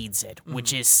who needs it,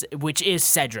 which is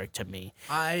Cedric to me.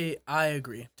 I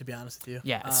agree, to be honest with you.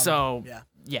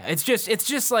 Yeah. It's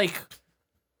just like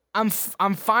I'm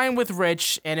fine with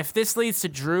Rich, and if this leads to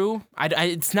Drew,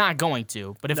 it's not going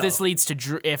to. But if this leads to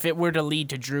Drew, if it were to lead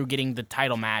to Drew getting the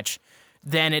title match,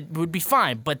 then it would be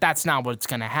fine. But that's not what's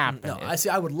gonna happen. No,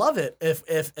 I would love it if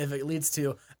it leads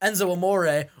to Enzo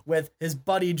Amore with his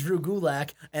buddy Drew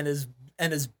Gulak and his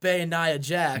Bay Nia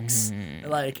Jax,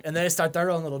 and they start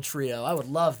their own little trio. I would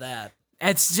love that.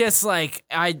 It's just like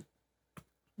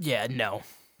no.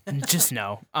 Just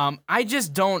no. I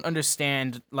just don't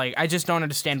understand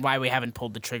why we haven't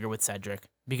pulled the trigger with Cedric,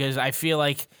 because I feel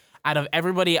like out of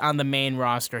everybody on the main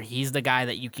roster, he's the guy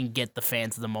that you can get the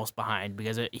fans the most behind,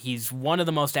 because he's one of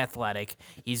the most athletic.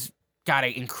 He's got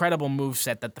an incredible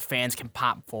moveset that the fans can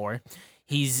pop for.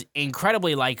 He's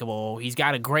incredibly likable. He's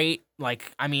got a great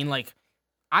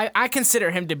I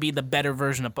consider him to be the better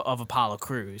version of Apollo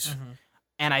Crews.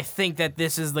 And I think that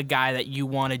this is the guy that you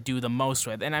want to do the most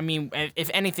with. And I mean,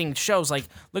 if anything shows, like,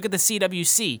 look at the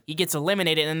CWC. He gets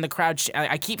eliminated, and the crowd,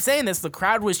 I keep saying this, the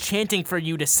crowd was chanting for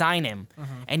you to sign him.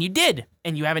 And you did,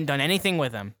 and you haven't done anything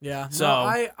with him. Yeah, so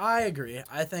no, I agree.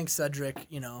 I think Cedric,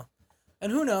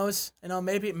 and who knows,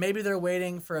 maybe they're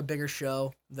waiting for a bigger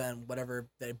show than whatever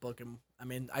they book him. I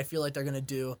mean, I feel like they're going to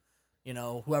do,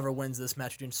 whoever wins this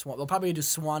match between Swann, they'll probably do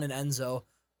Swann and Enzo.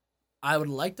 I would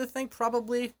like to think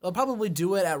they'll probably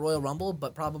do it at Royal Rumble,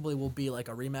 but probably will be like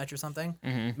a rematch or something.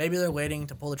 Maybe they're waiting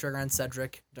to pull the trigger on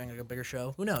Cedric during like a bigger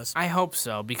show. Who knows? I hope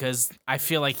so, because I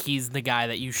feel like he's the guy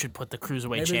that you should put the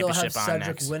Cruiserweight Championship on next. Maybe they'll have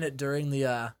Cedric win it during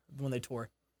when they tour.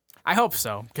 I hope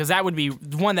so, because that would be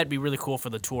one that'd be really cool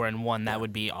for the tour, and one that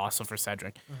would be awesome for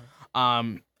Cedric.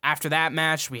 After that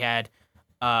match, we had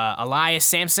Elias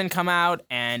Samson come out,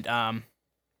 and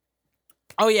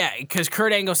oh yeah, because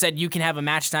Kurt Angle said you can have a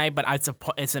match tonight, but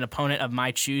it's an opponent of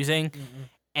my choosing,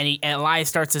 and Elias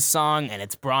starts his song, and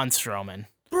it's Braun Strowman.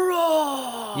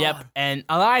 Bro. Yep, and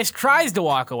Elias tries to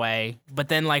walk away, but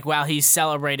then while he's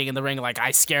celebrating in the ring,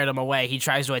 I scared him away, he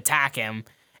tries to attack him,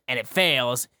 and it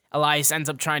fails. Elias ends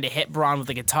up trying to hit Braun with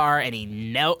the guitar, and he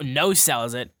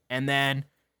no-sells it, and then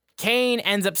Kane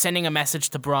ends up sending a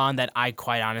message to Braun that I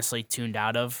quite honestly tuned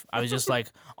out of. I was just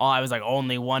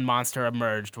only one monster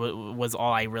emerged was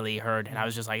all I really heard, and I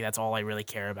was just like, that's all I really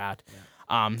care about.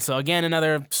 Yeah. So again,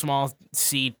 another small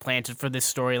seed planted for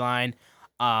this storyline.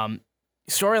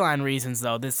 Storyline reasons,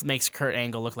 though, this makes Kurt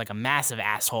Angle look like a massive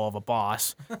asshole of a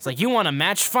boss. It's like, you want a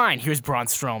match? Fine, here's Braun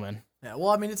Strowman. Yeah, well,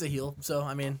 I mean, it's a heel, so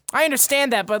I mean, I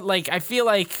understand that, but like I feel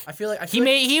like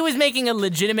he was making a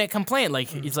legitimate complaint. Like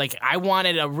he's like, I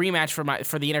wanted a rematch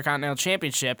for the Intercontinental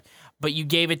Championship, but you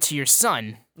gave it to your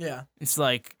son. yeah. It's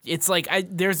like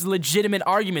there's legitimate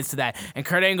arguments to that, and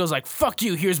Kurt Angle's like, "Fuck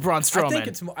you." Here's Braun Strowman. I think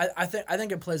it's more. I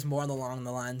think it plays more along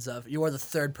the lines of you are the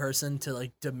third person to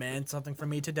like demand something from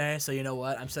me today. So you know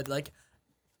what? I'm said like,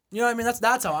 you know what I mean?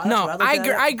 That's how I. No, that's what I, look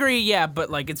at I it. agree. Yeah, but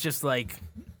like it's just like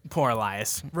poor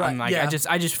Elias. Right, I'm like, yeah.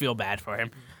 I just feel bad for him.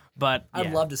 But I'd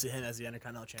yeah. love to see him as the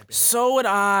Intercontinental Champion. So would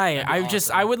I. That'd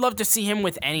be I would love to see him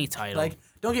with any title. Like,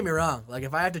 don't get me wrong. Like,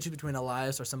 if I have to choose between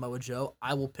Elias or Samoa Joe,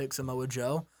 I will pick Samoa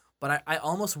Joe. But I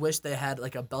almost wish they had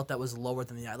like a belt that was lower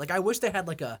than the eye. Like, I wish they had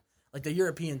like the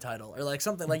European title or like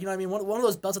something like, you know what I mean? One of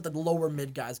those belts that the lower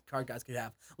card guys could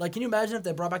have. Like, can you imagine if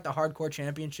they brought back the Hardcore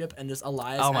Championship and just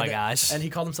Elias? Oh my had it, gosh. And he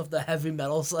called himself the heavy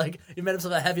metals. Like, he made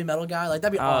himself a heavy metal guy. Like,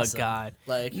 that'd be awesome. Oh God.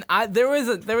 Like, there was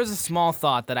a small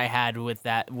thought that I had with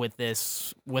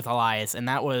Elias, and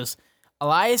that was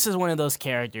Elias is one of those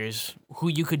characters who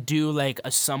you could do like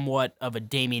a somewhat of a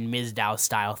Damien Mizdow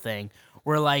style thing,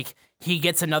 where like he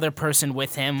gets another person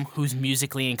with him who's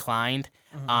musically inclined,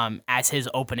 as his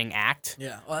opening act.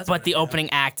 yeah. Well, that's But good, the opening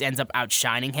act ends up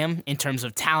outshining him in terms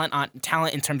of talent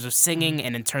in terms of singing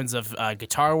and in terms of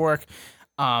guitar work,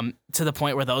 to the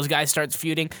point where those guys start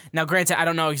feuding. Now, granted, I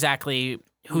don't know exactly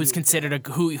who's considered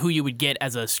who you would get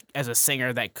as a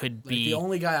singer that could be. The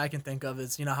only guy I can think of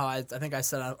is, you know how I think I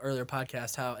said on an earlier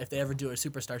podcast how if they ever do a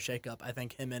superstar shakeup, I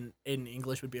think him and Aiden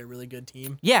English would be a really good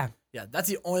team. Yeah, Yeah, that's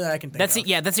the only that I can think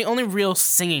of. that's the only real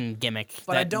singing gimmick.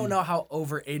 But I don't know how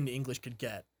over Aiden English could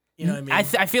get. You know what I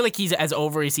mean? I feel like he's as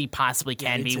over as he possibly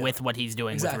can me be too. with what he's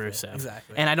doing Exactly, with Rusev.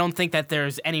 exactly. And I don't think that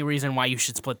there's any reason why you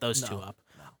should split those two No,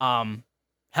 up.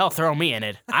 Hell, throw me in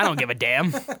it. I don't give a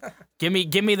damn. Give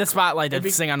me the spotlight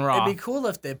to sing on Raw. It'd be cool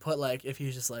if they put like if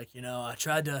he's just like, you know, I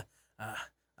tried to,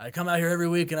 I come out here every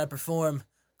week and I perform.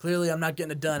 Clearly, I'm not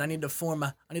getting it done. I need to form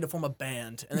a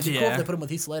band, and it'd be cool if they put him with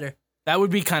Heath Slater. That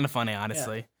would be kind of funny,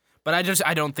 honestly. But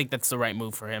I don't think that's the right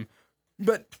move for him.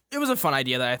 But it was a fun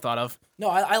idea that I thought of. No,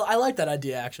 I like that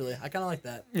idea actually. I kind of like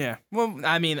that. Yeah. Well,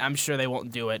 I mean, I'm sure they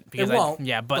won't do it because They won't,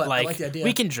 but but I like, like the idea.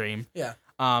 we can dream. Yeah.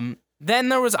 Then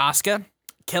there was Asuka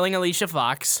killing Alicia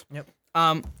Fox. Yep.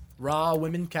 Um, Raw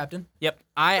Women Captain. Yep.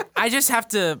 I just have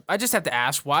to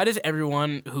ask, why does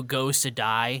everyone who goes to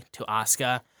die to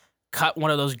Asuka cut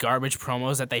one of those garbage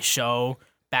promos that they show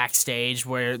backstage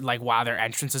where like while their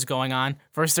entrance is going on?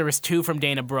 First there was 2 from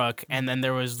Dana Brooke, and then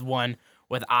there was one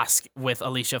with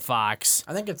Alicia Fox.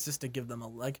 I think it's just to give them a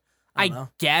like. I don't know.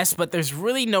 guess, but there's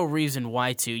really no reason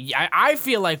why to. I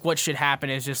feel like what should happen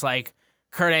is just like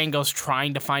Kurt Angle's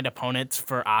trying to find opponents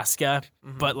for Asuka,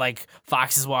 but like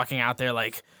Fox is walking out there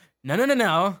like, no, I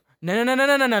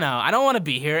don't want to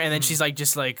be here, and then she's like,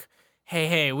 just like,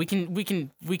 hey, we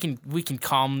can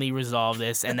calmly resolve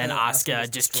this, and then Asuka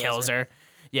just kills her.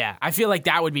 Yeah, I feel like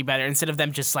that would be better instead of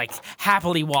them just like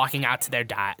happily walking out to their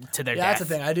death. Yeah, that's the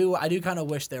thing. I do kind of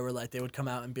wish they would come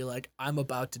out and be like, I'm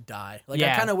about to die. Like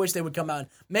I kind of wish they would come out and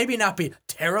maybe not be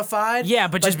terrified. Yeah,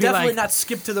 but just be definitely like, not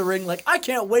skip to the ring. Like I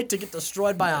can't wait to get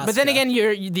destroyed by Asuka. But then again,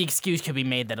 the excuse could be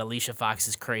made that Alicia Fox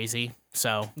is crazy.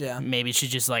 So Yeah. maybe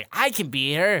she's just like, I can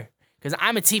beat her because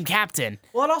I'm a team captain.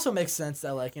 Well, it also makes sense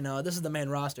that like, you know, this is the main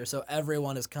roster, so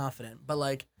everyone is confident. But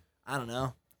like, I don't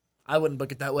know. I wouldn't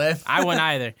book it that way. I wouldn't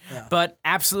either. Yeah. But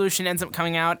Absolution ends up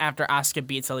coming out after Asuka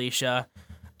beats Alicia.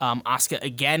 Asuka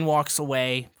again walks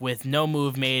away with no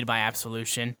move made by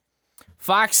Absolution.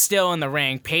 Fox still in the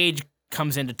ring. Paige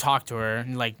comes in to talk to her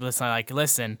and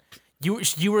listen,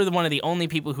 you were one of the only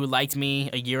people who liked me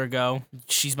a year ago.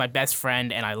 She's my best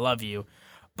friend and I love you.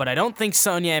 But I don't think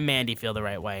Sonya and Mandy feel the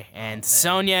right way. And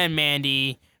Sonya and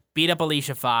Mandy beat up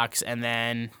Alicia Fox and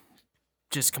then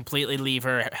just completely leave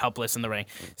her helpless in the ring.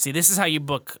 See, this is how you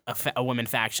book a women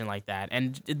faction like that,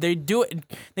 and they do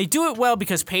it well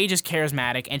because Paige is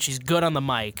charismatic and she's good on the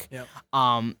mic. Yep.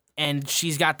 And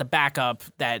she's got the backup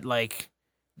that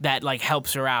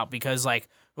helps her out because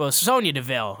Sonya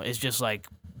Deville is just like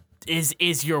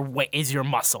is your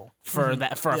muscle for a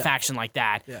faction like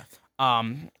that. Yeah.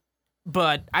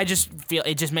 But I just feel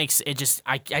I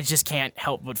just can't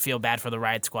help but feel bad for the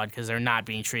Riot Squad because they're not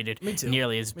being treated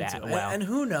nearly as bad. Well, and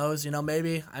who knows? You know,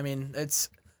 maybe. I mean, it's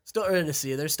still early to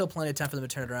see. There's still plenty of time for them to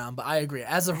turn it around. But I agree.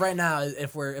 As of right now,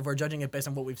 if we're judging it based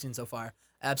on what we've seen so far,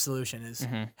 Absolution is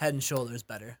head and shoulders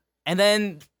better. And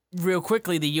then real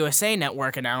quickly, the USA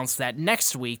Network announced that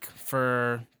next week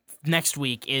is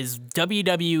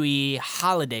WWE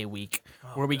Holiday Week,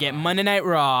 where we get Monday Night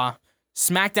Raw,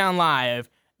 SmackDown Live,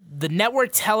 the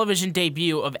network television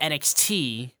debut of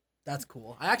NXT, That's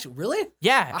cool. I actually really.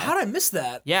 Yeah. How did I miss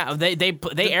that? Yeah, they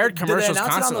aired commercials Did they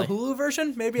announce constantly. it on the Hulu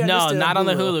version? Maybe I No, missed it not on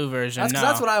the Hulu. Hulu version. That's, no.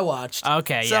 that's what I watched.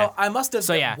 Okay, so yeah. I must have.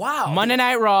 So yeah, Wow. Monday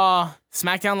Night Raw,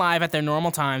 SmackDown Live at their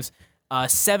normal times.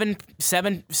 7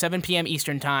 p.m.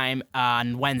 Eastern time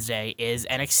on Wednesday is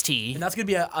NXT. And that's gonna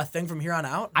be a thing from here on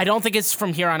out. I don't think it's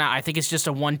from here on out. I think it's just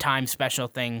a one-time special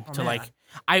thing to man. like.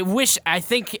 I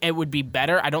think it would be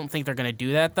better. I don't think they're gonna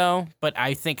do that though. But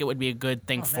I think it would be a good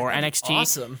thing for that'd be NXT.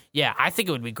 awesome. Yeah, I think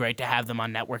it would be great to have them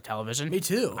on network television. Me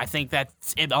too. I think that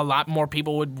a lot more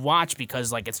people would watch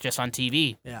because like it's just on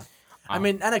TV. Yeah. I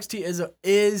mean, NXT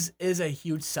is a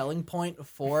huge selling point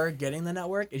for getting the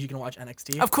network, is you can watch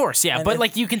NXT. Of course, yeah, And but if-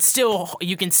 like you can still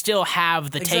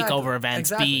have the Exactly, takeover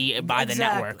events be by the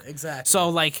network. Exactly. So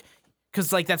like,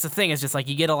 because like that's the thing is just like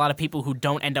you get a lot of people who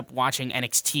don't end up watching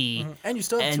NXT. And you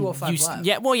still have 205 Live.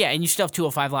 Yeah, well, yeah, and you still have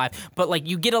 205 Live, but like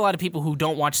you get a lot of people who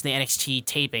don't watch the NXT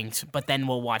tapings, but then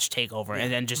will watch Takeover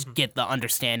and then just get the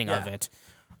understanding of Yeah. it.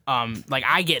 Like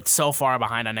I get so far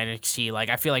behind on NXT. Like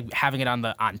I feel like having it on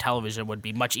television would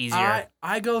be much easier.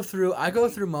 I go through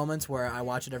moments where I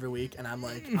watch it every week and I'm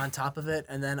like on top of it,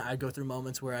 and then I go through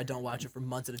moments where I don't watch it for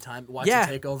months at a time, watch Yeah.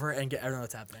 the takeover and get everything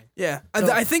that's happening. Yeah, So-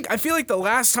 I feel like the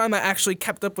last time I actually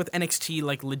kept up with NXT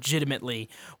like legitimately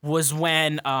was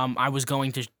when I was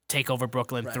going to take over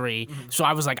Brooklyn 3. So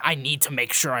I was like, I need to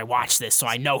make sure I watch this so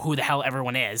I know who the hell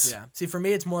everyone is. Yeah. See, for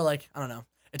me, it's more like, I don't know.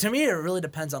 To me, it really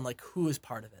depends on like who is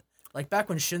part of it. Like back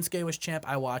when Shinsuke was champ,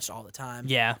 I watched all the time.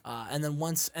 Yeah. And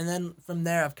then from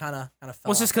there, I've kind of fell.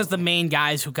 Well, it's just off. because the main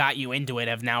guys who got you into it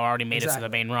have now already made it to the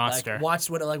main roster. Like, watched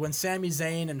what when Sami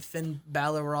Zayn and Finn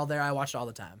Balor were all there. I watched all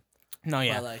the time. No,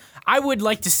 yeah. But, like, I would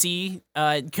like to see,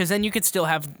 because then you could still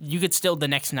the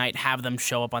next night have them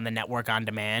show up on the network on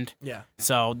demand. yeah.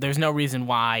 So there's no reason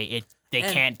why they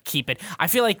And- can't keep it. I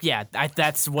feel like, yeah,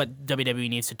 that's what WWE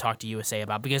needs to talk to USA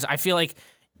about, because I feel like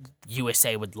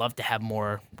USA would love to have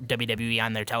more WWE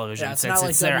on their television Yeah, it's since not like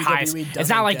it's their WWE highest. It's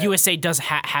doesn't not like get- USA does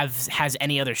has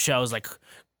any other shows like,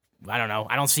 I don't know.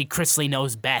 I don't see Chris Lee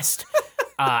Knows Best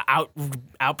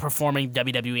outperforming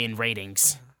WWE in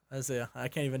ratings. I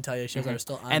can't even tell you shows that are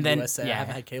still on And then- USA. yeah. I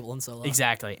haven't had cable in so long.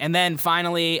 Exactly. And then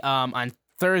finally, on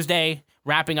Thursday,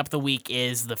 wrapping up the week,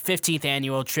 is the 15th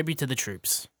annual Tribute to the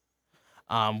Troops,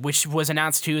 which was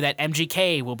announced too that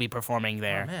MGK will be performing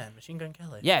there. Oh man, Machine Gun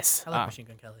Kelly. Yes. I like Machine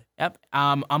Gun Kelly. Yep.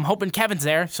 I'm hoping Kevin's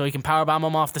there so he can powerbomb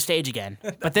him off the stage again.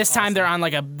 But this time they're on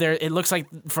like it looks like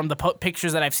from the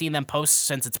pictures that I've seen them post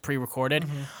since it's pre-recorded,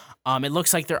 it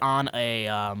looks like they're on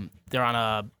a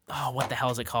what the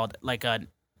hell is it called? Like an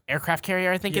aircraft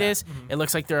carrier, I think it Yeah. is. It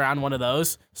looks like they're on one of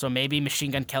those. So maybe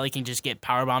Machine Gun Kelly can just get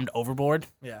powerbombed overboard.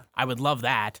 Yeah. I would love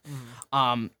that.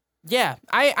 Yeah,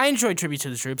 I enjoy Tribute to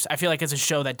the Troops. I feel like it's a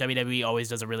show that WWE always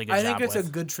does a really good I job think it's with.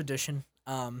 a good tradition.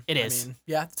 It is. I mean,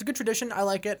 yeah, it's a good tradition. I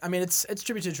like it. I mean, it's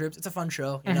Tribute to the Troops. It's a fun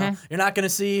show. You Mm-hmm. know, you're not gonna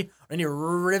see any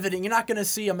riveting. You're not gonna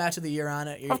see a match of the year on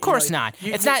it. Of course not.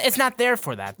 It's not there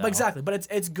for that though. Exactly, but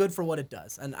it's good for what it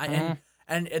does, and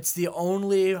and it's the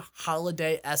only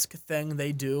holiday-esque thing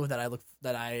they do that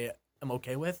I am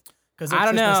okay with. Because I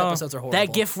don't Christmas know. episodes are horrible.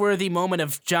 That gift-worthy moment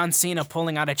of John Cena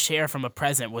pulling out a chair from a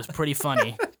present was pretty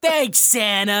funny. Thanks,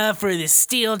 Santa, for the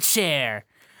steel chair.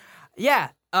 Yeah.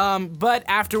 But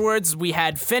afterwards we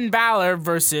had Finn Balor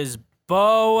versus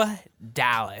Bo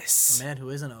Dallas. A man who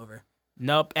isn't over.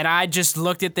 Nope. And I just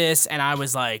looked at this and I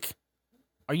was like,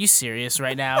 are you serious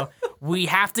right now? We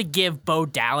have to give Bo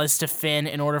Dallas to Finn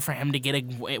in order for him to get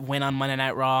a win on Monday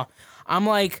Night Raw. I'm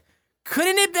like,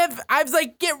 couldn't it have? I was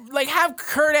like, have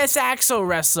Curtis Axel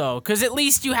wrestle, because at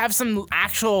least you have some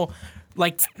actual,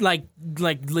 like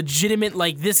legitimate,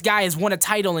 like this guy has won a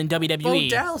title in WWE. Bo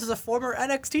Dallas is a former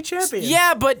NXT champion.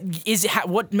 Yeah, but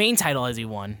what main title has he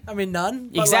won? I mean, none.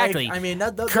 But Exactly. Like, I mean,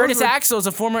 Curtis those were Axel is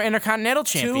a former Intercontinental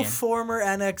champion. two former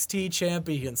NXT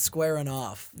champions squaring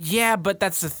off. Yeah, but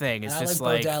that's the thing. It's And I just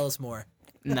like Bo Dallas more.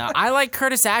 No, I like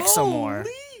Curtis Axel more.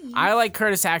 I like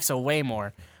Curtis Axel way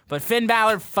more. But Finn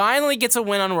Balor finally gets a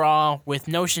win on Raw with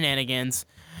no shenanigans.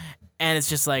 And it's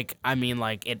just like, I mean,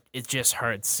 like, it just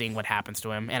hurts seeing what happens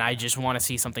to him. And I just want to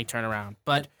see something turn around.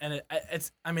 But And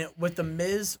it's I mean, with the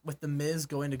Miz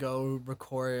going to go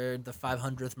record the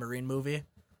 500th Marine movie,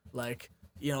 like,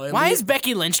 you know, why is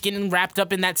Becky Lynch getting wrapped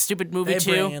up in that stupid movie they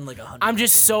too? bring in like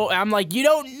 100? I'm like, you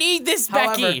don't need this,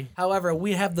 Becky. However,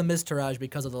 we have the Miz Taraj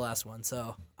because of the last one,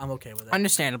 so I'm okay with it.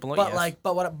 Understandable, But yes.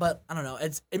 but I don't know.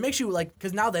 It makes you like,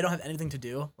 because now they don't have anything to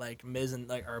do, like Miz and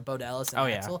like or Bo Dallas and Oh,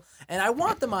 yeah. Axel, and I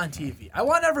want them on TV. I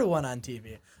want everyone on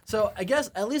TV. So I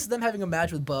guess at least them having a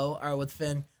match with Bo or with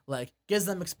Finn like gives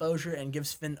them exposure and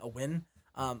gives Finn a win.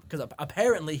 Because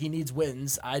apparently he needs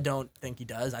wins. I don't think he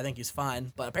does. I think he's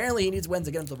fine. But apparently he needs wins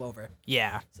to get him over.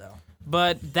 Yeah. So.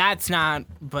 But that's not.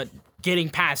 But getting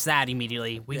past that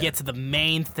immediately, we get to the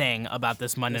main thing about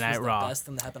this Monday This was Night the Raw. best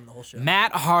thing that happened in the whole show.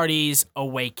 Matt Hardy's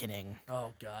awakening.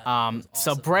 Oh God.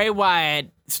 So awesome. Bray Wyatt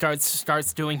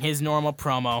starts doing his normal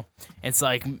promo. It's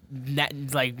like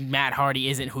Matt Hardy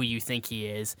isn't who you think he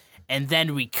is, and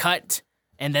then we cut,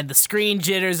 and then the screen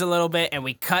jitters a little bit, and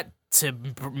we cut to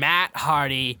Matt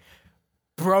Hardy,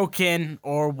 broken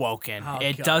or woken. Oh,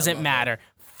 It God, I doesn't love matter.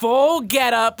 Full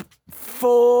getup,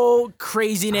 full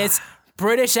craziness,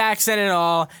 British accent and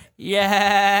all.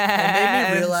 Yeah. It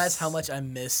made me realize how much I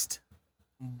missed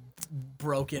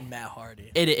broken Matt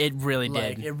Hardy. It really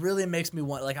Like, did. it really makes me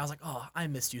want. Like, I was like, oh, I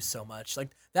missed you so much. Like,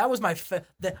 that was my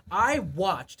that I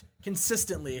watched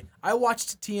consistently. I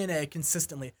watched TNA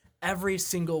consistently every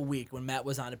single week when Matt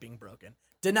was on it being broken.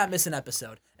 Did not miss an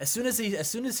episode. As soon as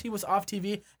he was off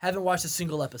TV, haven't watched a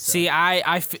single episode. See,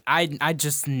 I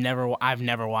just never I've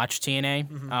never watched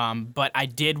TNA, but I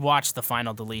did watch the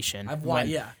Final Deletion. I've watched,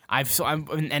 yeah.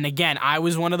 And again, I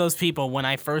was one of those people when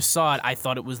I first saw it. I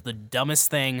thought it was the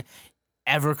dumbest thing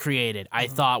ever created. I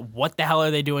thought, what the hell are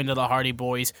they doing to the Hardy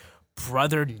Boys?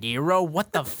 Brother Nero?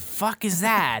 What the fuck is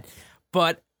that?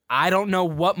 But I don't know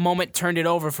what moment turned it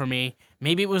over for me.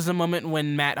 Maybe it was the moment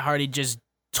when Matt Hardy just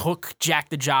took Jack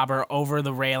the Jobber over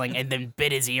the railing and then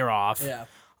bit his ear off. Yeah.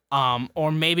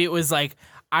 Or maybe it was like,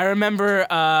 I remember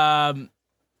I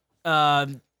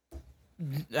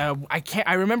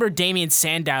remember Damien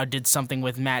Sandow did something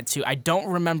with Matt too. I don't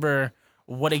remember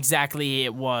what exactly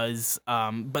it was,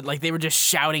 but like they were just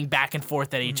shouting back and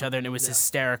forth at each other, and it was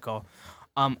hysterical.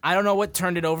 I don't know what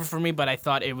turned it over for me, but I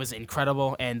thought it was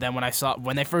incredible. And then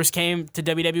when they first came to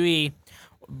WWE,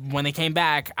 when they came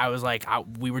back, I was like,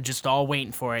 we were just all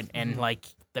waiting for it, and like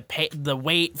the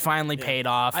wait finally paid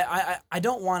off. I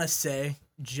don't want to say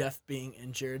Jeff being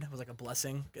injured was like a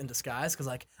blessing in disguise, because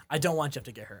like I don't want Jeff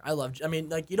to get hurt. I mean,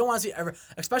 like, you don't want to see ever,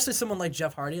 especially someone like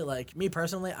Jeff Hardy. Like, me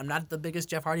personally, I'm not the biggest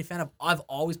Jeff Hardy fan. I've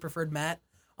always preferred Matt.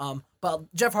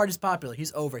 But Jeff Hardy's popular.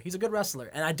 He's over. He's a good wrestler,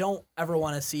 and I don't ever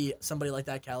want to see somebody like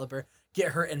that caliber get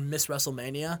hurt and miss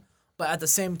WrestleMania. But at the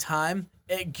same time,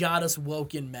 it got us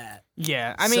woken Matt.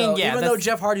 Yeah, I mean, yeah. Even though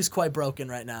Jeff Hardy's quite broken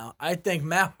right now, I think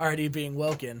Matt Hardy being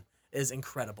woken is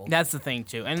incredible. That's the thing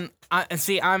too, and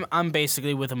I'm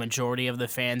basically with a majority of the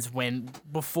fans.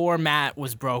 Before Matt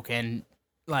was broken,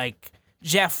 like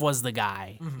Jeff was the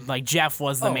guy. Like Jeff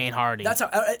was the main Hardy. That's how,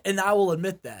 and I will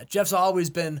admit that Jeff's always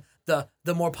been the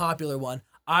more popular one.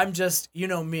 I'm just, you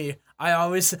know me.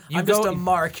 I'm just a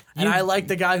mark, and I like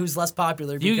the guy who's less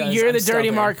popular. Because You're I'm the dirty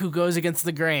stubborn. mark who goes against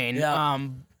the grain. Yeah.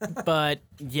 But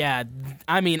yeah,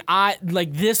 I mean,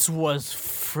 this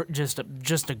was just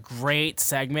a great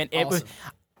segment. It was, Awesome.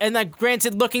 and like,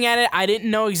 granted, looking at it, I didn't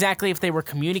know exactly if they were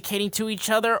communicating to each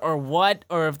other or what,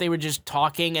 or if they were just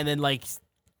talking and then like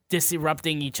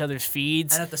disrupting each other's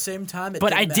feeds. And at the same time,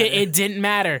 But it didn't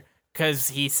matter, because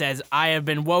he says, I have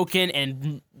been woken,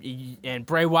 and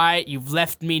Bray Wyatt, you've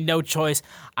left me no choice.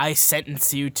 I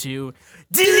sentence you to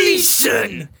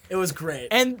deletion. It was great.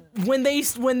 And when they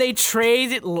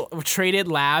traded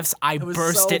laughs, I was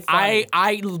bursted. so funny.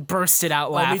 I bursted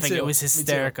out me laughing. too. It was Me too.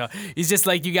 hysterical. He's just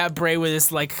like, you got Bray with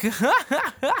this like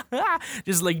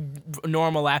just like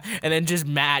normal laugh, and then just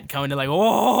Matt coming to like,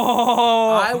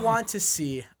 oh.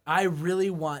 I really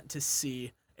want to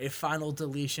see a Final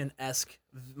Deletion-esque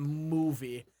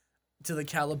movie to the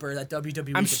caliber that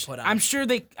WWE could put out. I'm sure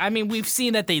they. I mean, we've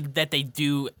seen that they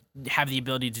do have the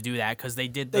ability to do that, because they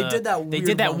did that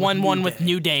weird one with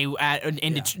New New Day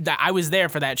I was there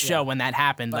for that show when that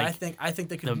happened. But Like, I think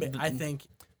they could. I think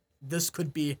this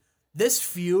could be this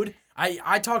feud.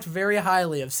 I talked very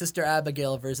highly of Sister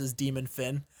Abigail versus Demon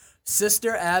Finn.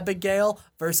 Sister Abigail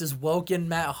versus Woken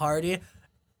Matt Hardy.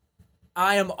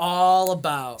 I am all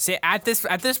about. see, at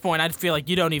this point, I'd feel like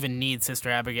you don't even need Sister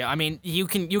Abigail. I mean, you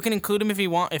can include him if you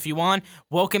want.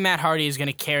 Woken Matt Hardy is going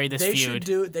to carry this feud.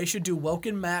 They should do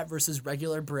Woken Matt versus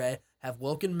regular Bray. Have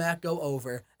Woken Matt go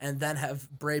over, and then have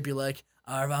Bray be like,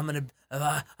 and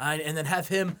then have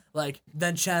him like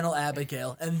then channel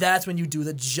Abigail, and that's when you do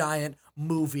the giant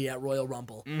movie at Royal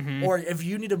Rumble. Or if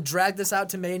you need to drag this out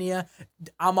to Mania,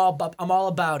 I'm all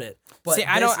about it. But See,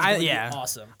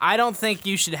 awesome. I don't think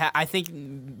you should have. I think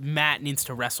Matt needs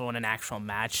to wrestle in an actual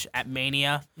match at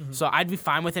Mania. So I'd be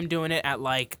fine with him doing it at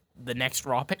like the next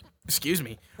Raw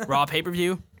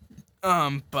pay-per-view.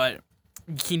 But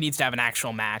he needs to have an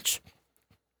actual match.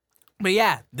 But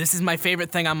yeah, this is my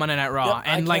favorite thing on Monday Night Raw, Yep,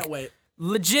 and I can't wait.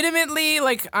 legitimately,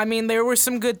 like, I mean, there were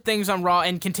some good things on Raw,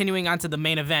 and continuing on to the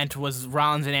main event was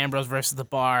Rollins and Ambrose versus The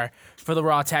Bar for the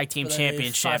Raw Tag Team For the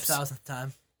Championships. 5,000th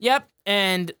time. Yep,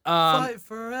 and Fight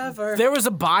forever. there was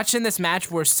a botch in this match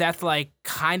where Seth like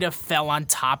kind of fell on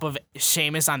top of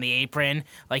Sheamus on the apron,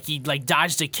 like he like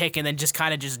dodged a kick and then just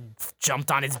kind of just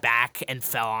jumped on his back and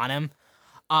fell on him.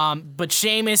 But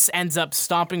Sheamus ends up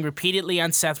stomping repeatedly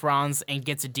on Seth Rollins and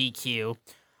gets a DQ.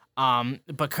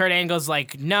 But Kurt Angle's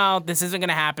like, no, this isn't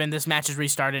gonna happen. This match is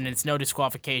restarted and it's no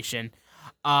disqualification.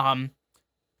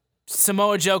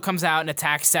 Samoa Joe comes out and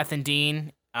attacks Seth and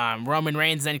Dean. Roman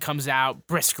Reigns then comes out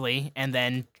briskly and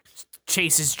then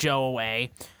chases Joe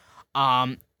away.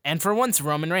 And for once,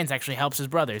 Roman Reigns actually helps his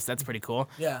brothers. That's pretty cool.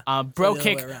 Yeah. Bro the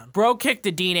other way around. kicked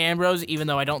to Dean Ambrose, even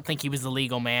though I don't think he was the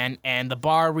legal man. And the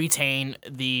Bar retain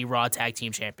the Raw Tag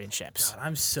Team Championships. God,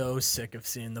 I'm so sick of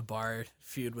seeing the Bar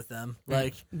feud with them.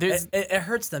 Like, There's- it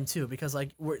hurts them too because like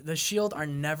the Shield are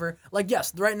never like.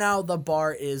 Yes, right now the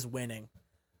Bar is winning,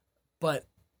 but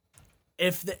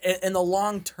if in the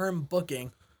long term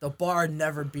booking, the Bar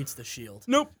never beats the Shield.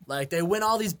 Nope. Like they win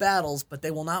all these battles, but they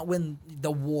will not win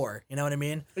the war. You know what I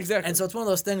mean? Exactly. And so it's one of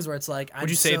those things where it's like, Would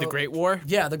you say the Great War?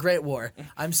 Yeah, the Great War.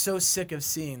 I'm so sick of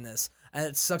seeing this, and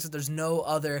it sucks that there's no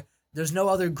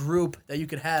other group that you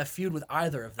could have feud with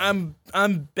either of them.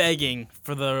 I'm begging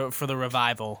for the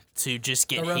revival to just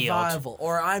get The healed. Revival,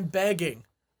 or I'm begging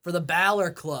for the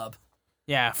Balor Club.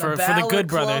 Yeah, for the Balor Good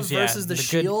Club Brothers. Yeah, versus the Good-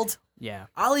 Shield. yeah.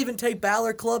 I'll even take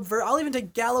Balor Club. I'll even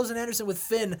take Gallows and Anderson with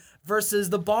Finn versus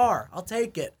the Bar. I'll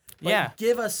take it. But Yeah.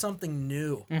 give us something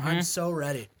new. I'm so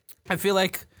ready. I feel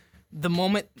like the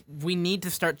moment we need to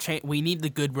start, we need the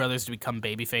Good Brothers to become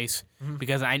babyface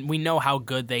because we know how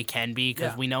good they can be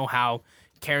because Yeah. we know how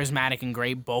charismatic and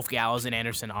great both Gallows and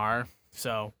Anderson are.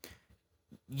 So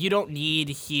you don't need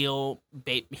heel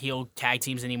tag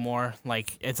teams anymore.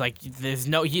 Like it's like it's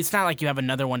not like you have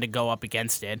another one to go up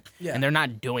against it, Yeah. and they're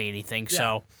not doing anything. Yeah.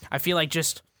 So I feel like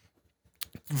just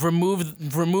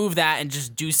remove that and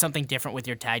just do something different with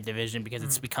your tag division because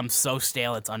it's become so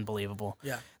stale. It's unbelievable.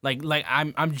 Yeah. Like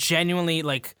I'm genuinely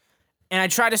like, and I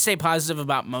try to stay positive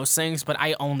about most things, but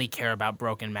I only care about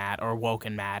Broken Matt or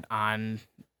Woken Matt on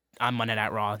Monday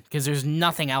Night Raw because there's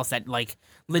nothing else that like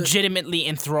legitimately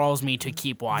enthralls me to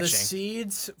keep watching. The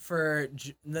seeds for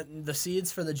the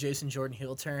seeds for the Jason Jordan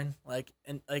heel turn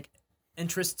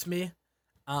interests me,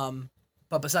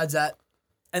 but besides that,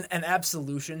 and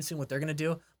Absolution, seeing what they're gonna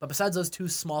do. But besides those two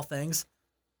small things,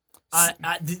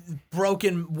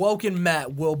 Woken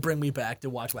Matt will bring me back to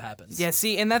watch what happens. Yeah,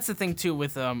 see, and that's the thing too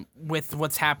with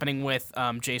what's happening with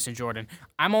Jason Jordan.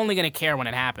 I'm only gonna care when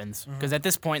it happens because at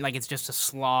this point, like, it's just a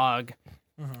slog.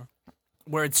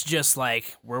 Where it's just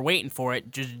like we're waiting for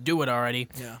it, just do it already.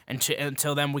 Yeah. And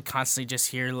until then, we constantly just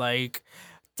hear like,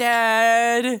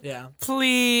 "Dad, Yeah.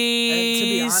 please." And to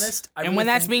be honest, I and really when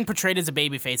that's think- being portrayed as a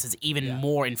babyface, it's even Yeah.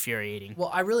 more infuriating.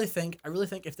 Well, I really think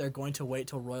if they're going to wait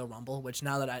till Royal Rumble, which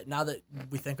now that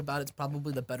we think about it, it's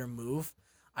probably the better move.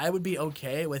 I would be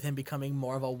okay with him becoming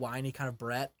more of a whiny kind of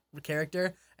brat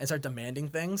character and start demanding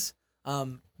things,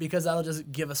 because that'll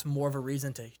just give us more of a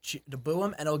reason to boo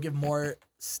him, and it'll give more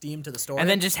steam to the story. And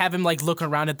then just have him like look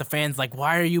around at the fans like,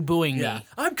 "Why are you booing me?"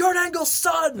 I'm Kurt Angle's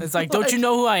son. It's like, don't you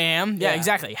know who I am? Yeah, Yeah.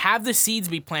 exactly. Have the seeds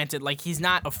be planted. Like, he's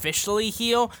not officially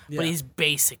heel, Yeah. but he's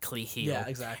basically heel. Yeah,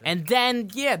 exactly. And then,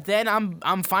 then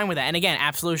I'm fine with that. And again,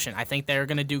 Absolution. I think they're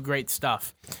gonna do great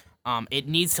stuff. It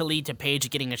needs to lead to Paige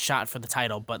getting a shot for the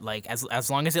title, but like as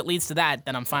long as it leads to that,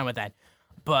 then I'm fine with that.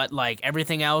 But like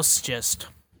everything else, just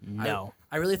no.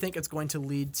 I really think it's going to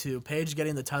lead to Paige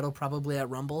getting the title probably at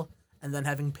Rumble, and then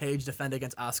having Paige defend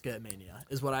against Asuka at Mania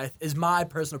is my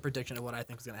personal prediction of what I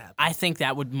think is going to happen. I think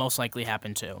that would most likely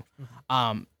happen too.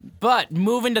 But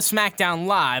moving to SmackDown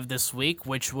Live this week,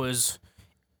 which was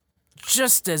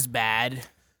just as bad.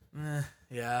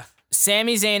 Yeah.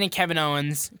 Sami Sami Zayn and Kevin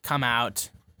Owens come out,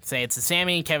 say it's the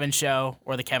Sami and Kevin show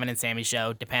or the Kevin and Sami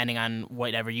show, depending on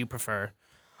whatever you prefer.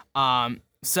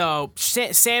 So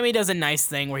Sami does a nice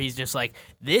thing where he's just like,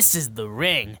 this is the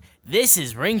ring. This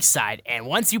is ringside. And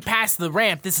once you pass the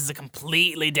ramp, this is a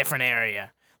completely different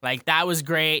area. Like, that was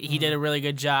great. He did a really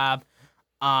good job.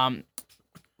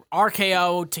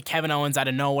 RKO to Kevin Owens out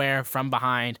of nowhere from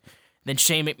behind. Then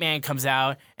Shane McMahon comes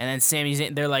out, and then Sami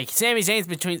Zayn, they're like, Sami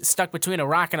Zayn's stuck between a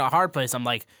rock and a hard place. I'm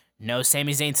like, no,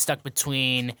 Sami Zayn's stuck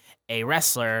between a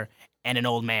wrestler and an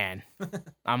old man.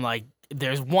 I'm like,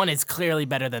 there's one is clearly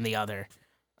better than the other.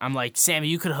 I'm like, Sami,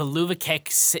 you could haluva kick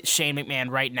Shane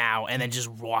McMahon right now and then just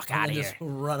walk out of Just here.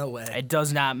 run away. It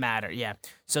does not matter. Yeah.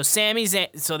 So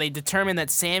they determine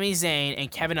that Sami Zayn and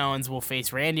Kevin Owens will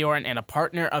face Randy Orton and a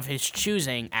partner of his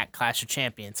choosing at Clash of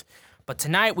Champions. But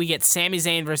tonight we get Sami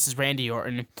Zayn versus Randy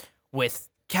Orton with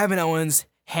Kevin Owens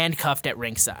handcuffed at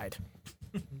ringside.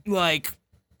 Like,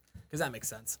 Because that makes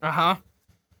sense.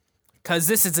 Because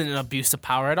this isn't an abuse of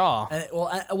power at all. And,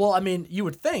 well, I mean, you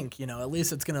would think, at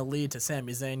least it's going to lead to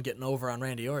Sami Zayn getting over on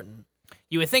Randy Orton.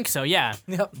 You would think so, yeah.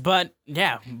 Yep. But,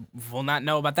 yeah, we'll not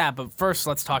know about that. But first,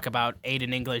 let's talk about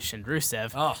Aiden English and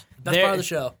Rusev. Oh, that's part of the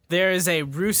show. There is a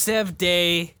Rusev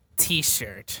Day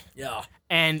t-shirt. Yeah.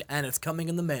 And it's coming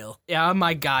in the mail. oh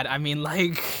my God, I mean,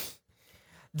 like,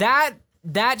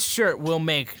 that shirt will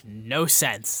make no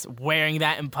sense wearing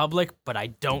that in public, but I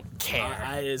don't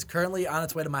care. It is currently on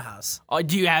its way to my house. Oh,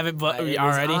 do you have it It is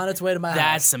already? on its way to my house.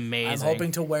 That's amazing. I'm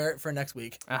hoping to wear it for next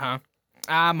week.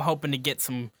 I'm hoping to get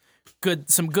some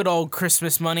good old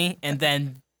Christmas money and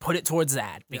then put it towards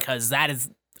that because that is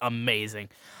amazing.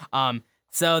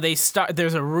 So there's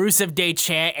a Rusev Day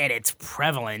chant and it's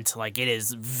prevalent. Like it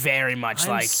is very much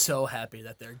I'm so happy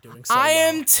that they're doing so I well.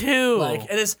 am too. Like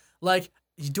it is like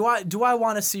do I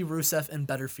want to see Rusev in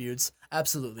better feuds?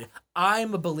 Absolutely.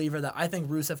 I'm a believer that I think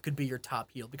Rusev could be your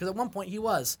top heel because at one point he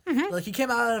was. Like he came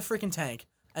out of a freaking tank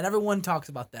and everyone talks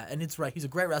about that and it's right. He's a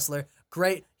great wrestler,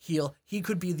 great heel. He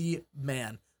could be the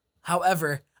man.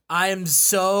 However, I am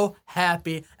so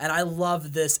happy, and I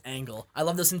love this angle. I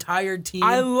love this entire team.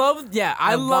 I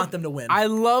want them to win. I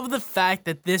love the fact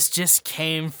that this just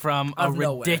came from Out a of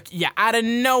nowhere. ridiculous, out of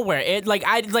nowhere. It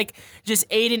just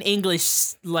Aiden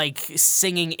English like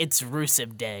singing "It's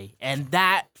Rusev Day," and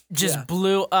that just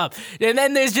blew up. And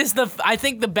then there's just I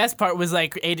think the best part was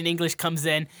like Aiden English comes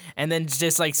in and then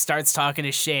just like starts talking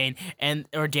to Shane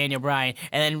or Daniel Bryan,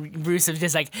 and then Rusev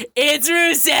just like "It's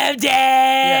Rusev Day."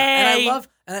 Yeah, and I love.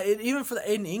 Even for the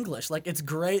Aiden English, like it's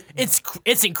great.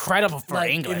 It's incredible for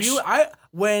like, English.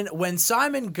 When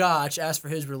Simon Gotch asked for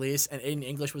his release and Aiden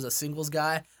English was a singles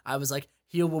guy, I was like,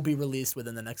 he will be released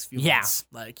within the next few months.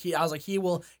 Like I was like,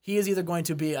 he is either going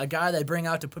to be a guy they bring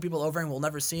out to put people over and we'll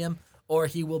never see him, or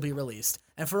he will be released.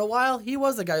 And for a while, he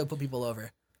was the guy who put people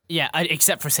over. Yeah,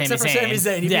 except for Sami Zayn. Except for Sami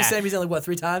Zayn. He beat Sami Zayn like what,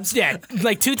 3 times? Yeah,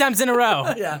 like 2 times in a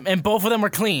row. Yeah. And both of them were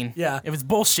clean. Yeah. It was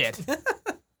bullshit.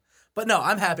 But no,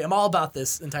 I'm happy. I'm all about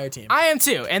this entire team. I am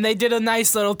too. And they did a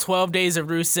nice little 12 Days of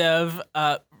Rusev,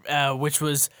 which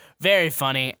was very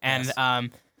funny.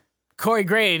 And Corey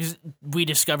Graves, we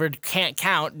discovered, can't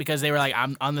count because they were like,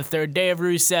 I'm on the 3rd day of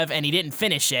Rusev, and he didn't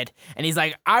finish it. And he's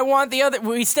like, I want the other.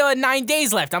 We still had 9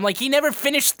 days left. I'm like, he never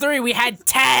finished 3. We had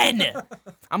 10.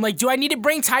 I'm like, do I need to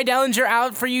bring Ty Dellinger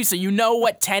out for you so you know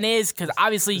what 10 is? Because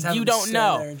obviously you don't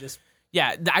know.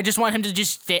 Yeah, I just want him to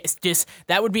just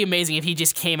that would be amazing if he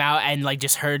just came out and like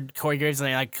just heard Corey Graves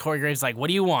and like Corey Graves like, what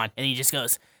do you want? And he just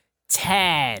goes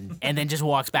 10 and then just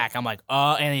walks back. I'm like,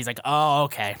 oh, and he's like, oh,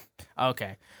 okay.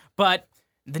 But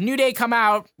the New Day come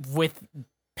out with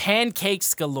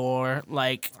pancakes galore.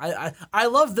 Like I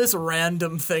love this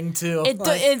random thing too.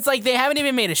 It's like they haven't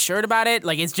even made a shirt about it.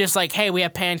 Like it's just like, hey, we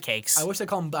have pancakes. I wish they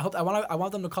call them. I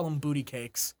want them to call them booty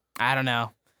cakes. I don't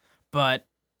know, but.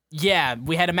 Yeah,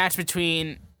 we had a match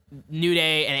between New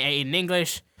Day and Aiden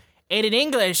English. Aiden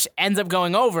English ends up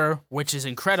going over, which is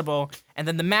incredible. And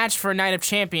then the match for Night of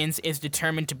Champions is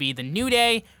determined to be the New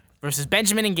Day versus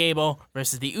Benjamin and Gable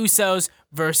versus the Usos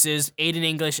versus Aiden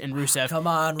English and Rusev. Come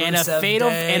on, Rusev in a fatal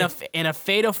Day. in a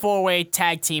fatal 4-way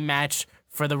tag team match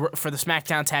for the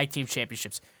SmackDown Tag Team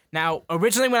Championships. Now,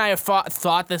 originally when I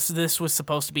thought this was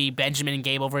supposed to be Benjamin and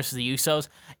Gable versus the Usos,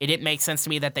 it didn't make sense to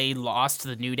me that they lost to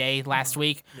the New Day last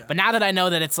week. Yeah. But now that I know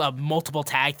that it's a multiple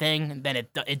tag thing, then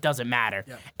it doesn't matter.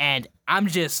 Yeah. And I'm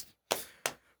just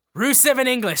Rusev and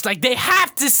English, like they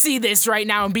have to see this right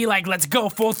now and be like, let's go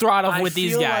full throttle with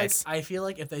these guys. I feel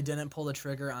like if they didn't pull the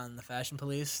trigger on the Fashion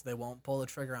Police, they won't pull the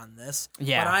trigger on this.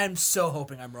 Yeah. But I am so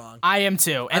hoping I'm wrong. I am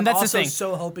too, and I'm that's also the thing.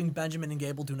 So hoping Benjamin and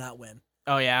Gable do not win.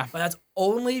 Oh, yeah? But that's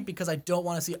only because I don't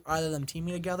want to see either of them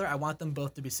teaming together. I want them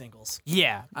both to be singles.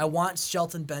 Yeah. I want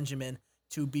Shelton Benjamin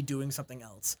to be doing something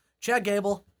else. Chad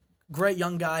Gable, great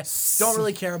young guy. Don't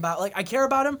really care about... Like, I care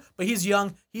about him, but he's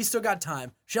young. He's still got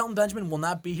time. Shelton Benjamin will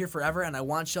not be here forever, and I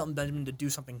want Shelton Benjamin to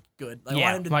do something good. Like, I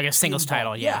want him to like a singles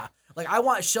title, yeah. Like, I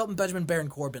want Shelton Benjamin, Baron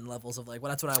Corbin levels of, like, well,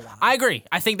 that's what I want. I agree.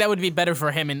 I think that would be better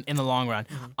for him in the long run.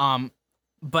 Mm-hmm.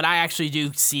 But I actually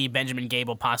do see Benjamin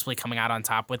Gable possibly coming out on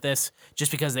top with this,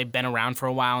 just because they've been around for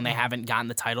a while and they haven't gotten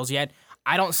the titles yet.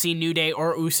 I don't see New Day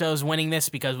or Usos winning this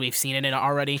because we've seen it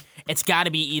already. It's got to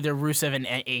be either Rusev and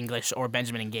English or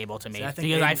Benjamin and Gable to me.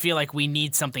 I feel like we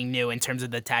need something new in terms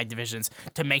of the tag divisions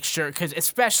to make sure, because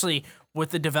especially with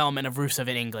the development of Rusev and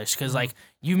English, because like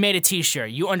you made a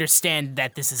T-shirt, you understand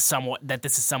that this is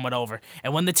somewhat over,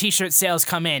 and when the T-shirt sales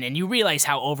come in and you realize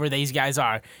how over these guys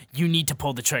are, you need to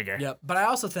pull the trigger. Yep, but I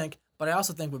also think But I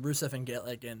also think with Rusev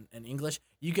and in English,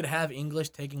 you could have English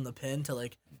taking the pin to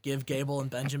like give Gable and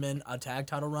Benjamin a tag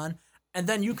title run, and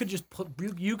then you could just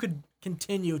you could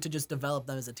continue to just develop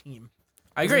them as a team.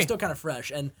 I agree. They're still kind of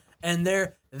fresh, and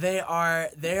they are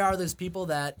those people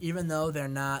that even though they're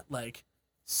not like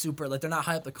super like they're not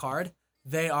high up the card,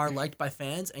 they are liked by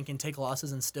fans and can take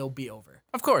losses and still be over.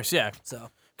 Of course, yeah. So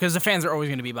Because the fans are always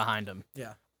going to be behind them.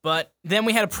 yeah. But then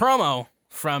we had a promo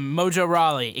from Mojo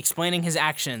Rawley explaining his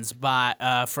actions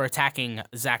for attacking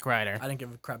Zack Ryder. I didn't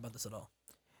give a crap about this at all.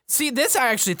 See, this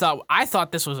I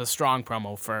thought this was a strong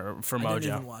promo for Mojo. I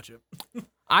didn't even watch it.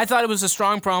 I thought it was a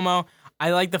strong promo.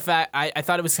 I like the fact I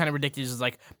thought it was kind of ridiculous. It's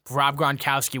like Rob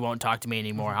Gronkowski won't talk to me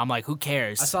anymore. I'm like, who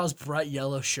cares? I saw his bright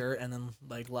yellow shirt and then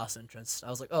like lost interest. I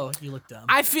was like, oh, you look dumb.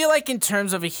 I feel like in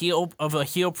terms of a heel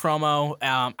promo,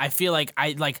 I feel like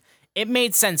it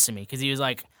made sense to me because he was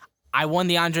like, I won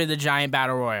the Andre the Giant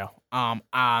Battle Royal.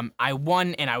 I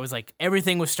won and I was like,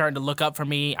 everything was starting to look up for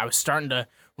me. I was starting to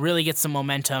really get some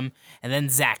momentum, and then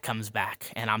Zack comes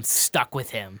back and I'm stuck with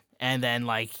him. And then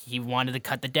like he wanted to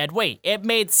cut the dead weight. It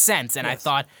made sense, and Yes.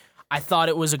 I thought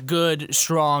it was a good,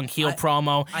 strong heel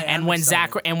promo. am When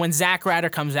excited. Zack Ryder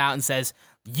comes out and says,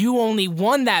 "You only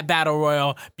won that battle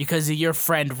royal because of your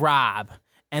friend Rob,"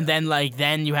 and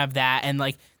then you have that, and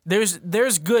like there's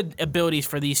good abilities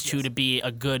for these two to be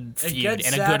a good feud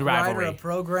and a good rivalry. A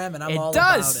program, and I'm It all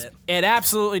does. about it. It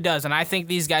absolutely does, and I think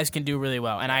these guys can do really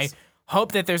well. And I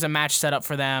hope that there's a match set up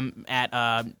for them at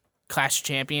Clash of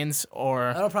Champions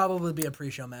or. That'll probably be a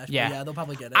pre-show match. Yeah. But yeah, they'll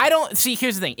probably get it. I don't see.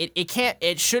 Here's the thing.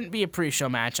 It shouldn't be a pre-show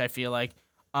match. I feel like,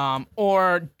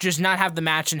 or just not have the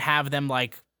match and have them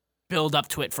like build up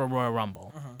to it for Royal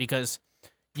Rumble because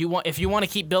if you want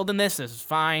to keep building this is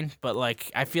fine. But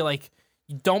like I feel like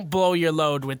don't blow your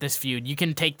load with this feud. You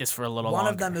can take this for a little One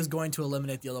longer. of them is going to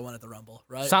eliminate the other one at the Rumble,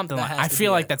 right? Something That like. has I to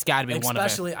feel be like it. that's got to be one of them.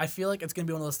 Especially, I feel like it's gonna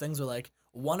be one of those things where like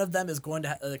one of them is going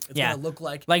to it's Yeah. gonna look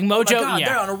like Like oh my Mojo- God, yeah.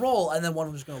 they're on a roll, and then one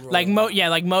of them's gonna roll. Like over.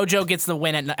 like Mojo gets the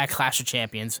win at Clash of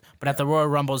Champions, but at the Royal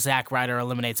Rumble, Zack Ryder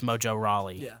eliminates Mojo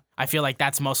Rawley. Yeah. I feel like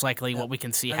that's most likely what we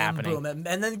can see and happening. Then boom,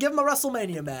 and then give them a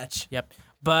WrestleMania match. Yep.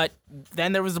 But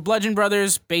then there was the Bludgeon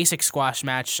Brothers basic squash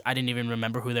match. I didn't even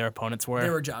remember who their opponents were. They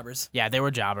were jobbers. Yeah, they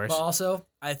were jobbers. But also,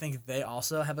 I think they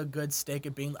also have a good stake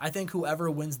at being. I think whoever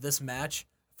wins this match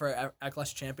for at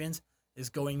Clash of Champions is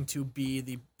just going to be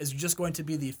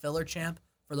the filler champ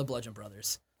for the Bludgeon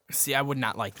Brothers. See, I would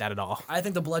not like that at all. I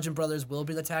think the Bludgeon Brothers will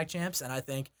be the tag champs, and I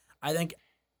think I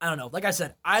don't know. Like I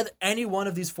said, any one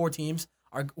of these four teams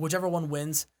whichever one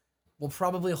wins will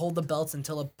probably hold the belts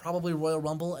until probably Royal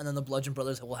Rumble, and then the Bludgeon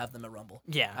Brothers will have them at Rumble.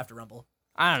 Yeah. After Rumble.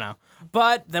 I don't know.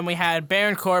 But then we had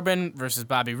Baron Corbin versus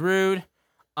Bobby Roode.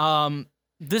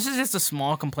 This is just a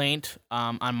small complaint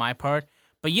on my part,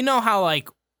 but you know how like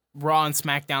Raw and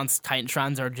SmackDown's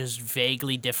Titantrons are just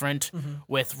vaguely different,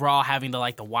 with Raw having the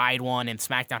wide one and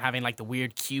SmackDown having like the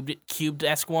weird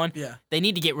cubed-esque one. Yeah. They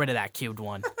need to get rid of that cubed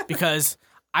one because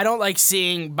I don't like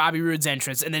seeing Bobby Roode's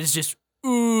entrance and then it's just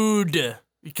ood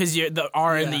because the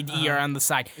R and the E are on the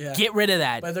side. Yeah. Get rid of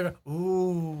that. But they're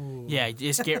ooh. Yeah,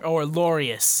 just get or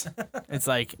Lorius. It's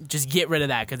like just get rid of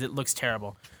that because it looks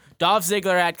terrible. Dolph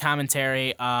Ziggler at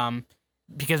commentary,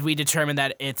 because we determined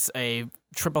that it's a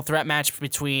triple threat match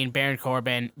between Baron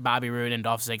Corbin, Bobby Roode, and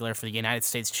Dolph Ziggler for the United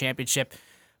States Championship.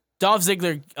 Dolph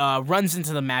Ziggler runs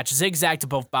into the match, zigzag to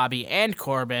both Bobby and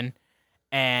Corbin,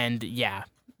 and yeah,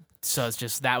 so it's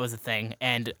just that was the thing.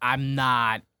 And I'm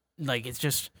not like it's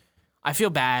just. I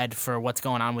feel bad for what's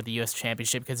going on with the U.S.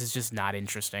 Championship because it's just not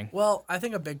interesting. Well, I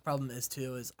think a big problem is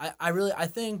too is I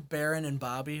think Baron and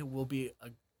Bobby will be a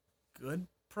good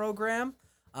program.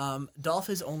 Dolph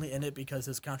is only in it because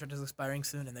his contract is expiring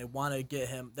soon, and they want to get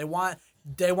him. They want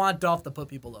Dolph to put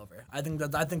people over. I think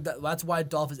that's why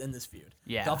Dolph is in this feud.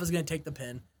 Yeah. Dolph is gonna take the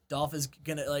pin. Dolph is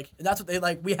gonna and that's what they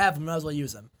like. We have him, might as well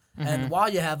use him. And while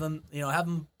you have him, have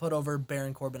him put over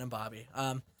Baron Corbin and Bobby.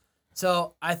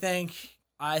 So I think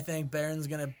Baron's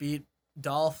gonna beat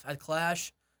Dolph at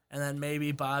Clash, and then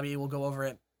maybe Bobby will go over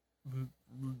at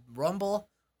Rumble,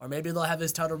 or maybe they'll have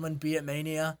his title run be at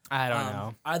Mania. I don't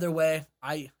know. Either way,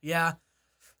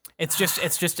 It's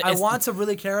just. I want to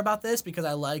really care about this because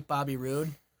I like Bobby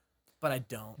Roode, but I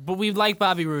don't. But we like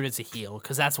Bobby Roode as a heel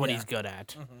because that's what Yeah. he's good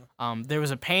at. There was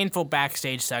a painful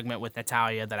backstage segment with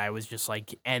Natalya that I was just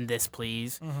like, end this,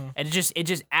 please. And it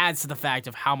just adds to the fact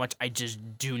of how much I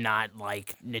just do not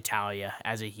like Natalya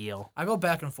as a heel. I go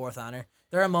back and forth on her.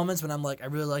 There are moments when I'm like, I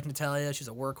really like Natalya. She's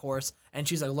a workhorse, and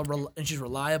she's she's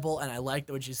reliable, and I like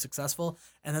that when she's successful.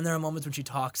 And then there are moments when she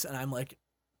talks, and I'm like,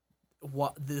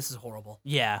 what this is horrible.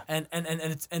 Yeah. And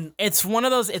It's one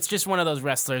of those. It's just one of those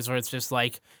wrestlers where it's just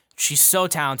like she's so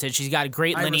talented. She's got a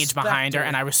great I lineage respect behind her, her,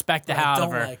 and I respect the I hell out of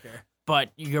don't her. like her.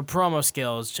 But your promo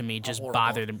skills to me just horrible.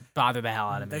 bother the hell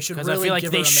out of me. They should because really I feel like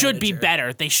give they her a should be manager.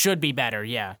 better. They should be better.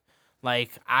 Yeah.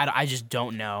 Like I just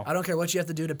don't know. I don't care what you have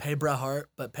to do to pay Bret Hart,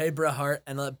 but pay Bret Hart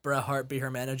and let Bret Hart be her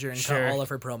manager and Sure. cut all of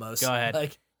her promos. Go ahead.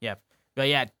 Like, Yep. But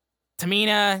yeah,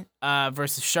 Tamina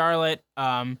versus Charlotte.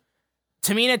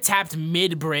 Tamina tapped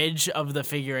mid-bridge of the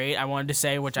figure 8, I wanted to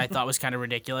say, which I thought was kind of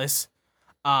ridiculous.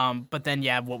 But then,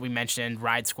 yeah, what we mentioned,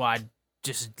 Riot Squad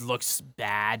just looks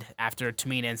bad after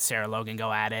Tamina and Sarah Logan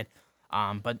go at it.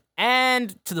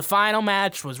 And to the final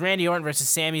match was Randy Orton versus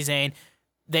Sami Zayn.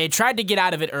 They tried to get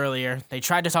out of it earlier. They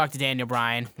tried to talk to Daniel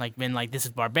Bryan, this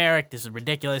is barbaric, this is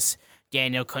ridiculous.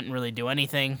 Daniel couldn't really do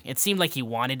anything. It seemed like he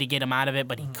wanted to get him out of it,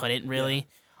 but he couldn't really.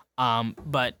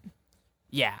 But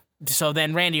yeah. So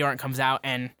then Randy Orton comes out,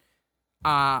 and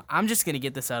I'm just gonna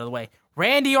get this out of the way.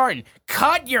 Randy Orton,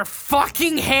 cut your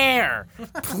fucking hair,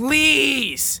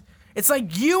 please. It's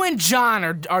like you and John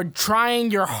are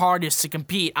trying your hardest to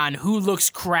compete on who looks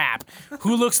crap,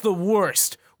 who looks the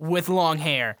worst with long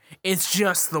hair. It's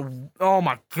just oh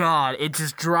my god, it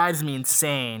just drives me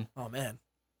insane. oh man,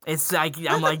 It's like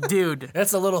I'm like, dude,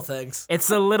 it's the little things. it's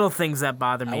the little things that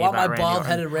bother me. I want about my Randy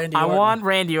bald-headed Orton. Randy I Orton. want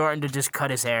Randy Orton to just cut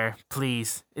his hair,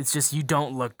 please. It's just you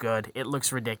don't look good. It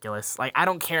looks ridiculous. Like I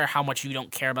don't care how much you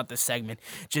don't care about this segment.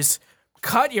 Just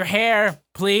cut your hair,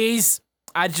 please.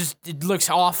 It looks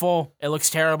awful. It looks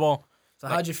terrible. So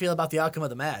how'd you feel about the outcome of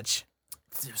the match?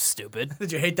 It's stupid.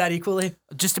 Did you hate that equally?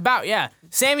 Just about, yeah.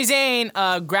 Sami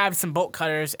Zayn grabbed some bolt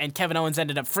cutters, and Kevin Owens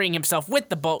ended up freeing himself with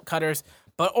the bolt cutters,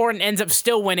 but Orton ends up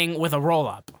still winning with a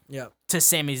roll-up Yeah. to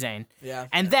Sami Zayn. Yeah.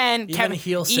 And then Even Kevin,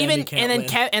 heel Sami can't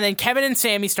win. and then Kevin and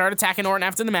Sami start attacking Orton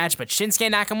after the match, but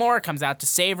Shinsuke Nakamura comes out to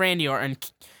save Randy Orton,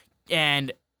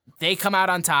 and they come out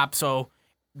on top. So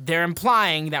they're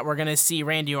implying that we're gonna see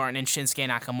Randy Orton and Shinsuke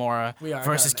Nakamura We are,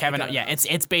 versus got it, Kevin. got it. Yeah,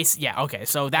 it's based. Yeah, okay.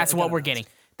 So that's Got what it, we're got it. getting.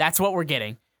 That's what we're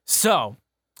getting. So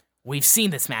we've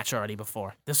seen this match already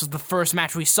before. This was the first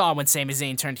match we saw when Sami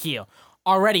Zayn turned heel.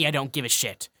 Already, I don't give a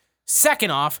shit.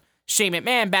 Second off, Shane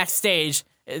McMahon backstage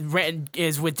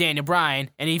is with Daniel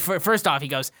Bryan, and first off he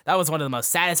goes, "That was one of the most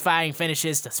satisfying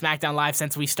finishes to SmackDown Live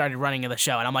since we started running the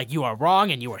show." And I'm like, "You are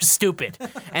wrong and you are stupid."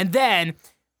 And then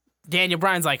Daniel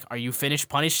Bryan's like, "Are you finished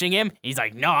punishing him?" He's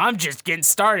like, "No, I'm just getting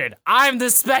started. I'm the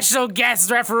special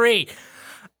guest referee."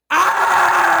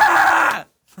 Ah!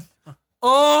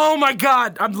 Oh my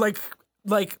god! I'm like,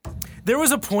 there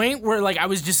was a point where like I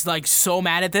was just like so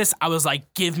mad at this. I was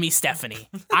like, "Give me Stephanie.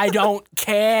 I don't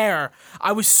care."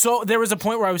 There was a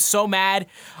point where I was so mad.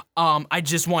 I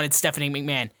just wanted Stephanie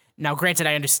McMahon. Now, granted,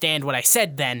 I understand what I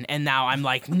said then, and now I'm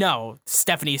like, no,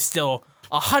 Stephanie is still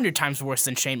 100 times worse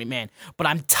than Shane McMahon. But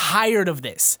I'm tired of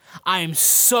this. I am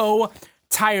so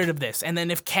tired of this. And then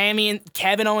if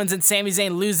Kevin Owens and Sami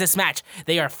Zayn lose this match,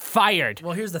 they are fired.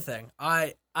 Well, here's the thing.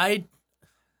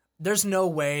 There's no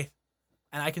way,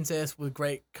 and I can say this with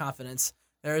great confidence,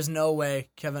 there is no way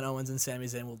Kevin Owens and Sami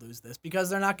Zayn will lose this because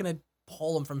they're not going to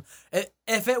pull them from.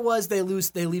 If it was they leave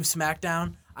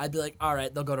SmackDown, I'd be like, all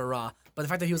right, they'll go to Raw. But the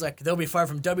fact that he was like, they'll be fired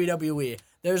from WWE,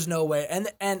 there's no way.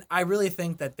 And I really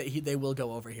think that they will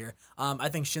go over here. I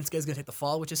think Shinsuke is going to take the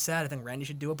fall, which is sad. I think Randy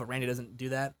should do it, but Randy doesn't do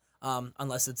that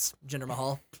unless it's Jinder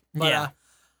Mahal. But Yeah.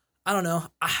 I don't know.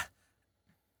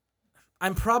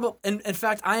 I'm probably, in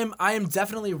fact, I am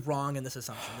definitely wrong in this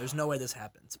assumption. There's no way this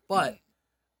happens. But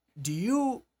do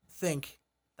you think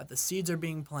that the seeds are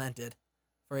being planted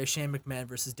for a Shane McMahon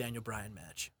versus Daniel Bryan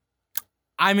match?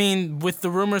 I mean, with the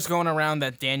rumors going around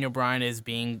that Daniel Bryan is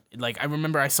being, like, I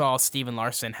remember I saw Steven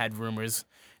Larson had rumors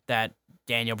that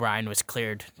Daniel Bryan was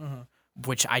cleared,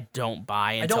 which I don't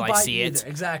buy until I see it.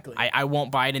 Exactly. I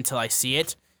won't buy it until I see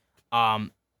it.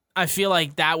 I feel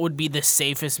like that would be the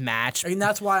safest match. I mean,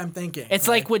 that's why I'm thinking. It's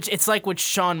like with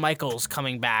Shawn Michaels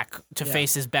coming back to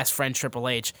face his best friend Triple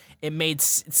H. It made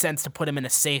sense to put him in a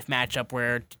safe matchup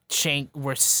where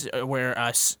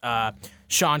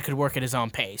Shawn could work at his own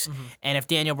pace. And if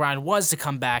Daniel Bryan was to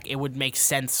come back, it would make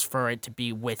sense for it to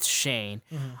be with Shane.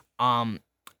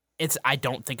 I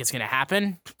don't think it's gonna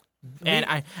happen.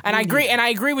 I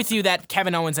agree with you that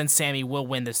Kevin Owens and Sami will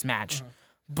win this match.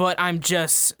 But I'm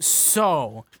just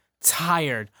so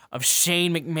tired of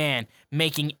Shane McMahon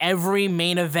making every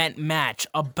main event match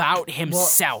about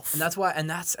himself. And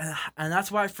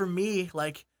that's why for me,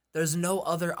 like, there's no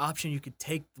other option you could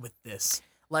take with this.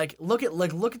 Like, look at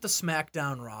the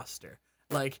SmackDown roster.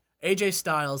 Like, AJ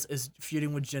Styles is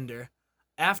feuding with Jinder.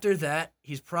 After that,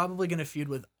 he's probably gonna feud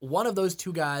with one of those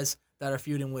two guys that are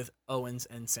feuding with Owens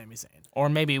and Sami Zayn. Or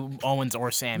maybe Owens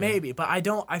or Sammy. Maybe, but I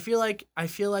feel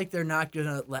like they're not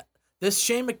gonna let this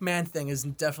Shane McMahon thing is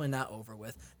definitely not over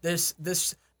with. This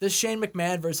Shane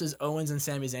McMahon versus Owens and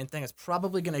Sami Zayn thing is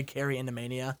probably gonna carry into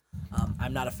Mania.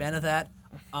 I'm not a fan of that,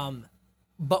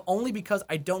 but only because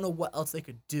I don't know what else they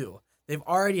could do. They've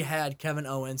already had Kevin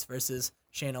Owens versus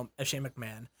Shane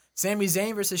McMahon. Sami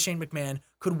Zayn versus Shane McMahon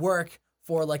could work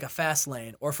for like a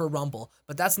Fastlane or for Rumble,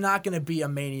 but that's not gonna be a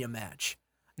Mania match.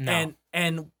 No.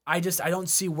 And I don't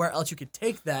see where else you could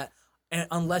take that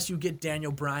unless you get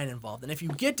Daniel Bryan involved. And if you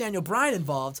get Daniel Bryan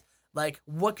involved, like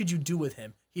what could you do with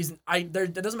him?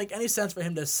 That doesn't make any sense for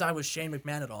him to side with Shane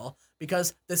McMahon at all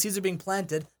because the seeds are being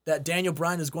planted that Daniel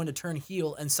Bryan is going to turn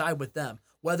heel and side with them,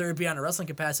 whether it be on a wrestling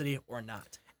capacity or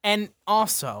not. And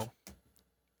also,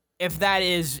 if that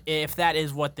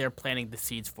is what they're planting the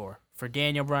seeds for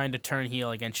Daniel Bryan to turn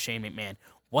heel against Shane McMahon,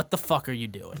 what the fuck are you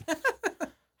doing?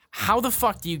 How the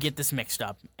fuck do you get this mixed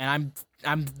up? And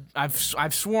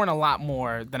I've sworn a lot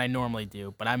more than I normally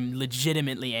do, but I'm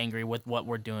legitimately angry with what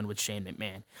we're doing with Shane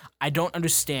McMahon. I don't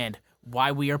understand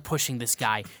why we are pushing this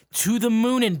guy to the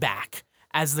moon and back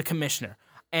as the commissioner.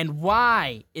 And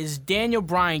why is Daniel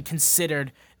Bryan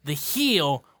considered the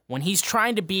heel when he's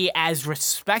trying to be as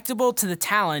respectable to the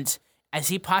talent as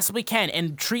he possibly can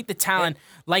and treat the talent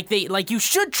like you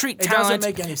should treat talent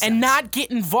make any sense. And not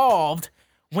get involved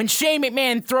when Shane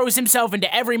McMahon throws himself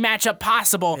into every matchup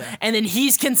possible and then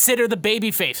he's considered the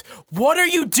babyface. What are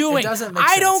you doing? It doesn't make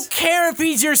I sense. don't care if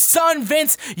he's your son,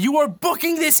 Vince. You are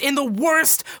booking this in the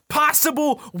worst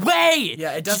possible way.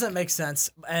 Yeah, it doesn't make sense.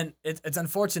 And it's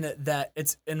unfortunate that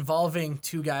it's involving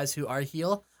two guys who are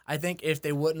heel. I think if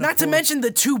they wouldn't, Not to mention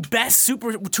the two of the best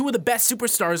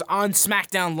superstars on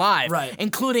SmackDown Live, Right.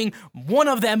 including one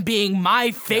of them being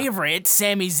my favorite,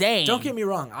 Sami Zayn. Don't get me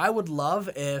wrong. I would love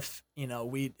if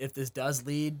if this does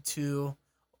lead to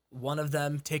one of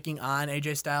them taking on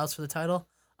AJ Styles for the title.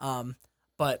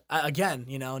 But again,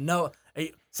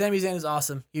 Sami Zayn is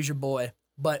awesome. He's your boy.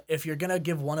 But if you're gonna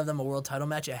give one of them a world title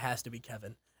match, it has to be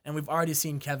Kevin. And we've already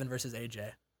seen Kevin versus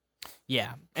AJ.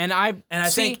 Yeah, and I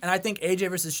think AJ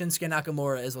versus Shinsuke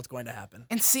Nakamura is what's going to happen.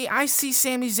 I see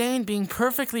Sami Zayn being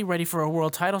perfectly ready for a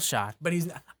world title shot. But he's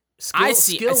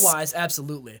skill wise,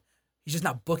 absolutely. He's just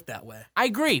not booked that way. I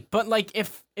agree, but like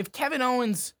if Kevin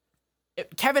Owens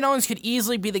could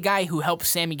easily be the guy who helps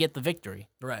Sammy get the victory.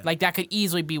 Right. Like that could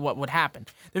easily be what would happen.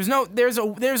 There's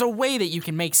a way that you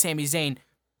can make Sami Zayn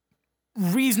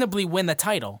reasonably win the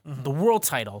title, the world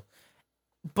title.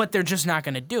 But they're just not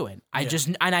going to do it.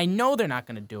 I know they're not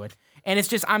going to do it. And it's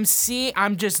just I'm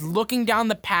just looking down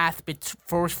the path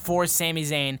for Sami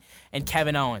Zayn and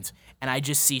Kevin Owens, and I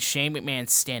just see Shane McMahon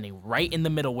standing right in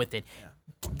the middle with it.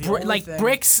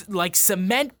 Bricks, like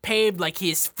cement paved, like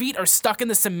his feet are stuck in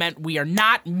the cement. We are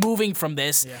not moving from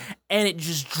this, and it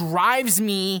just drives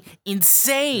me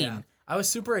insane. Yeah. I was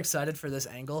super excited for this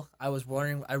angle. I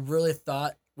really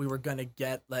thought we were going to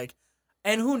get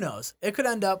and who knows? It could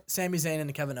end up Sami Zayn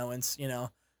and Kevin Owens,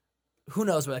 Who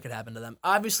knows what could happen to them?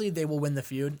 Obviously, they will win the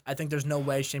feud. I think there's no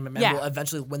way Shane McMahon will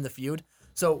eventually win the feud.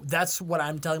 So that's what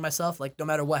I'm telling myself. Like, no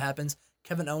matter what happens,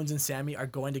 Kevin Owens and Sami are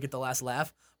going to get the last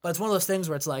laugh. But it's one of those things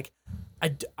where it's like,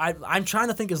 I'm trying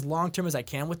to think as long-term as I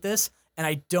can with this, and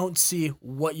I don't see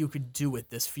what you could do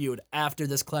with this feud after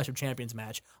this Clash of Champions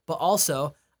match. But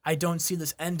also, I don't see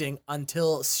this ending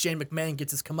until Shane McMahon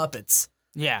gets his comeuppance.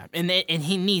 Yeah, and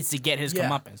he needs to get his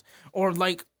comeuppance, or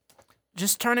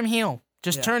just turn him heel.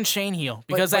 Just turn Shane heel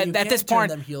because but you at this can't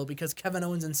point, turn them heel because Kevin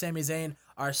Owens and Sami Zayn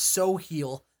are so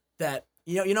heel that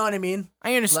you know what I mean.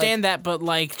 I understand that, but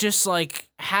just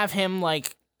have him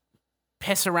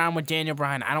piss around with Daniel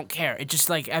Bryan. I don't care. It just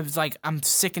I'm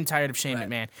sick and tired of Shane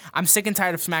McMahon. I'm sick and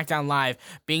tired of SmackDown Live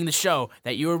being the show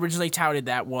that you originally touted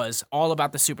that was all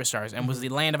about the superstars and was the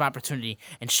land of opportunity.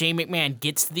 And Shane McMahon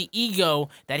gets the ego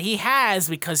that he has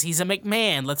because he's a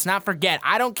McMahon. Let's not forget.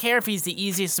 I don't care if he's the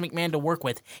easiest McMahon to work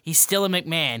with. He's still a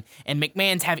McMahon, and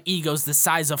McMahons have egos the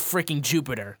size of freaking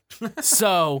Jupiter.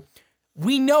 So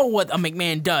we know what a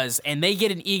McMahon does, and they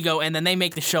get an ego, and then they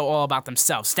make the show all about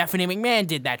themselves. Stephanie McMahon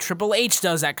did that. Triple H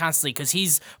does that constantly because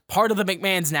he's part of the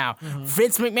McMahons now.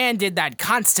 Vince McMahon did that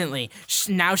constantly.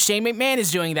 Now Shane McMahon is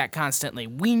doing that constantly.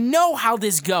 We know how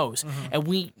this goes,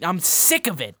 and I'm sick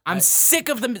of it. I'm sick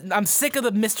of the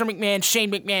Mr. McMahon,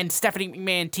 Shane McMahon, Stephanie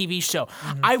McMahon TV show.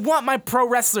 I want my pro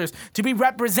wrestlers to be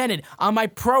represented on my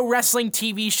pro wrestling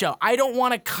TV show. I don't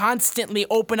want to constantly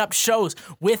open up shows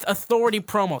with authority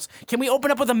promos. Can we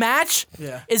open up with a match?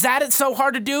 Yeah. Is that it so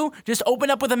hard to do? Just open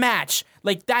up with a match.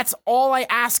 That's all I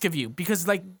ask of you because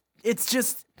it's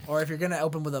just. Or if you're gonna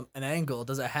open with an angle,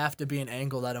 does it have to be an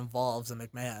angle that involves a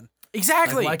McMahon?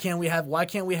 Exactly. Like, why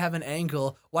can't we have an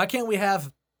angle? Why can't we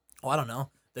have, I don't know,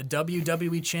 the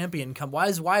WWE champion come? Why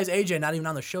is AJ not even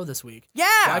on the show this week? Yeah.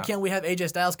 Why can't we have AJ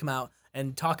Styles come out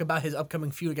and talk about his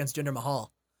upcoming feud against Jinder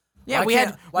Mahal? Yeah, we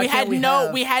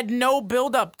had no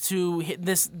build up to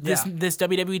this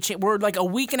WWE. We're like a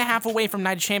week and a half away from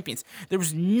Night of Champions. There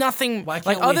was nothing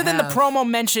other than the promo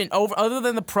mentioned other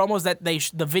than the promos that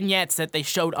the vignettes that they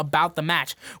showed about the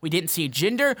match. We didn't see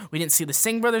Jinder, we didn't see the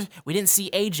Singh brothers, we didn't see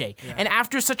AJ. Yeah. And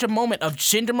after such a moment of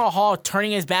Jinder Mahal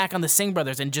turning his back on the Singh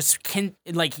brothers and just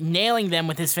nailing them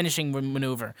with his finishing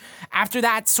maneuver, after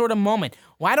that sort of moment,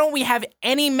 why don't we have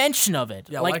any mention of it?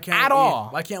 Yeah, all?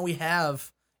 Why can't we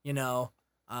have? Why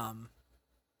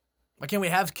can't we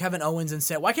have Kevin Owens and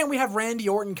say, why can't we have Randy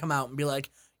Orton come out and be like,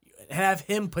 have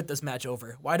him put this match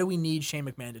over? Why do we need Shane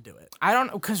McMahon to do it? I don't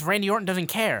know, because Randy Orton doesn't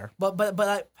care.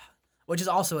 Which is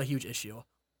also a huge issue.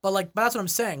 But that's what I'm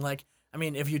saying. Like, I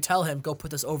mean, if you tell him, go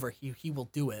put this over, he will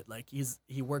do it. Like,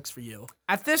 he works for you.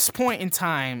 At this point in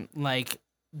time, like,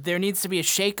 there needs to be a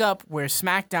shakeup where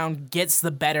SmackDown gets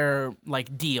the better,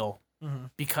 deal. Mm-hmm.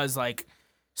 Because,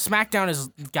 SmackDown has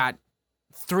got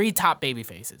 3 top baby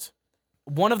faces.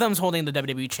 One of them's holding the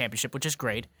WWE Championship, which is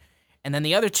great, and then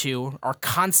the other 2 are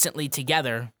constantly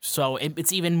together. So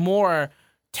it's even more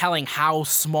telling how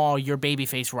small your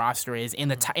babyface roster is in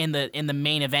the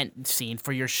main event scene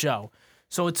for your show.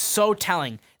 So it's so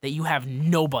telling that you have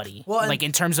nobody,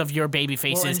 in terms of your baby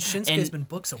faces. Well, and Shinsuke's been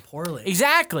booked so poorly.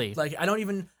 Exactly. I don't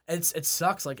even. It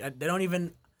sucks. They don't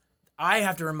even. I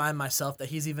have to remind myself that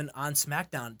he's even on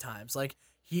SmackDown at times.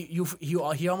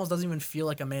 He almost doesn't even feel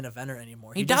like a main eventer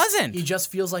anymore. He doesn't. He just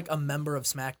feels like a member of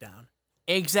SmackDown.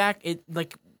 And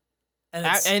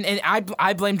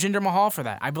I blame Jinder Mahal for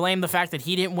that. I blame the fact that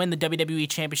he didn't win the WWE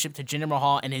Championship to Jinder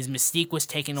Mahal, and his mystique was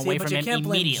taken away from him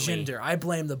immediately. Blame Jinder. I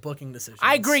blame the booking decisions.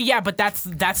 I agree, yeah, but that's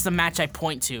the match I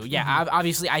point to. Yeah, mm-hmm.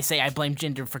 Obviously I say I blame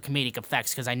Jinder for comedic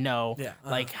effects because I know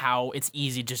how it's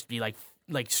easy just to be like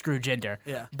screw Jinder.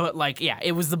 Yeah. But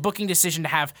it was the booking decision to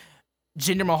have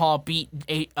Jinder Mahal beat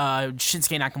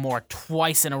Shinsuke Nakamura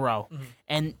twice in a row, mm-hmm.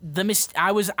 and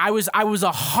I was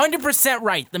 100%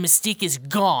 right. The mystique is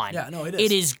gone. Yeah, no, it is.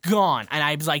 It is gone, and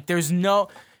I was like, "There's no."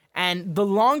 And the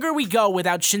longer we go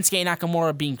without Shinsuke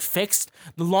Nakamura being fixed,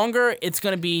 the longer it's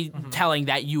going to be mm-hmm. telling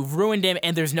that you've ruined him,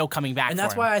 and there's no coming back. And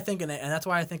that's for why him. that's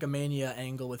why I think a Mania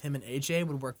angle with him and AJ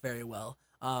would work very well.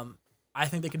 I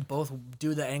think they could both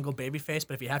do the angle babyface,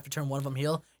 but if you have to turn one of them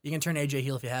heel, you can turn AJ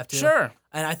heel if you have to. Sure.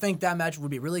 And I think that match would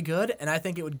be really good, and I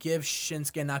think it would give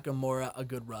Shinsuke Nakamura a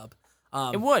good rub.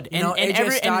 It would.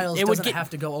 AJ Styles doesn't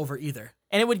have to go over either.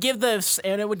 And it would give the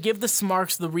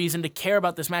Smarks the reason to care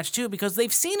about this match too, because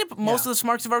they've seen it. Most of the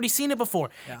Smarks have already seen it before.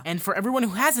 Yeah. And for everyone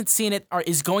who hasn't seen it,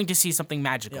 is going to see something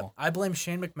magical. Yeah. I blame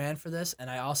Shane McMahon for this, and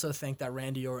I also think that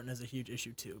Randy Orton is a huge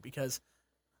issue too, because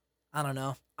I don't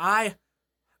know.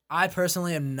 I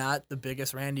personally am not the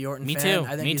biggest Randy Orton fan. Me too.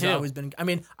 I think he's always been. I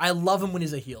mean, I love him when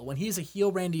he's a heel. When he's a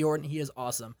heel Randy Orton, he is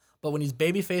awesome. But when he's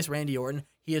babyface Randy Orton,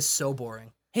 he is so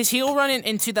boring. His heel run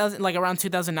in 2000, around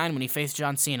 2009 when he faced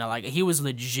John Cena, he was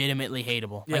legitimately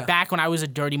hateable. Yeah. Back when I was a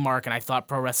dirty mark and I thought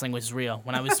pro wrestling was real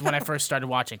when I first started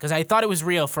watching, because I thought it was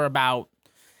real for about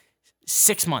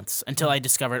 6 months until I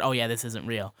discovered, oh yeah, this isn't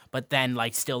real. But then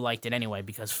still liked it anyway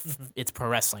because it's pro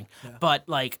wrestling. Yeah. But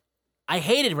I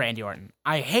hated Randy Orton.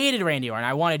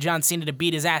 I wanted John Cena to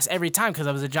beat his ass every time because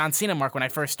I was a John Cena mark when I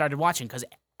first started watching, because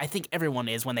I think everyone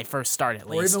is when they first start, at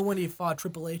least. Or even when he fought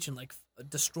Triple H and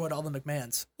destroyed all the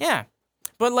McMahons. Yeah.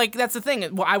 But that's the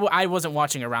thing. Well, I wasn't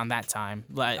watching around that time.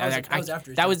 That was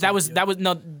after.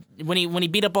 When he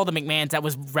beat up all the McMahons. That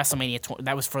was WrestleMania.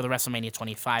 That was for the WrestleMania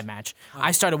 25 match. Oh.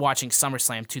 I started watching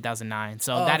SummerSlam 2009,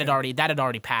 so that had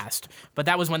already passed. But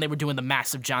that was when they were doing the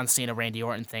massive John Cena Randy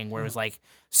Orton thing, where it was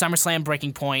SummerSlam,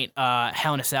 Breaking Point,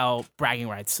 Hell in a Cell, Bragging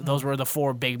Rights. Mm-hmm. Those were the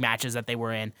 4 big matches that they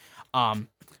were in.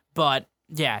 But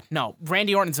yeah, no,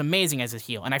 Randy Orton's amazing as a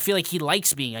heel, and I feel like he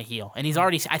likes being a heel, and he's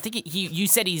already. I think you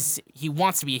said he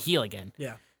wants to be a heel again.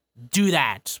 Yeah. Do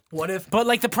that. What if? But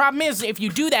the problem is, if you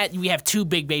do that, we have 2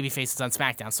 big baby faces on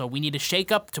SmackDown. So we need to shake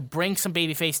up to bring some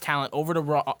babyface talent over to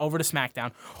Raw, over to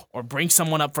SmackDown, or bring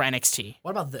someone up for NXT.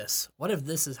 What about this? What if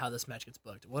this is how this match gets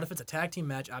booked? What if it's a tag team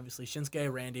match? Obviously,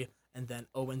 Shinsuke, Randy, and then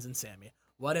Owens and Sammy.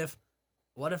 What if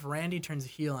Randy turns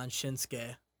heel on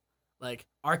Shinsuke?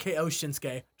 RKO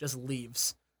Shinsuke just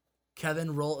leaves.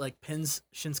 Kevin pins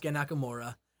Shinsuke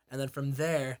Nakamura, and then from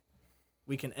there,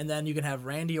 you can have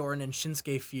Randy Orton and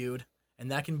Shinsuke feud,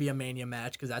 and that can be a Mania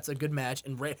match because that's a good match,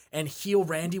 and heel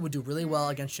Randy would do really well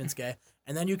against Shinsuke,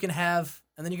 and then you can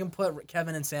put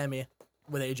Kevin and Sammy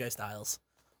with AJ Styles,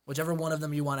 whichever one of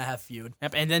them you want to have feud.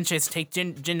 Yep, and then just take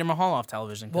Jinder Mahal off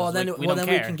television. 'cause Well, then we we don't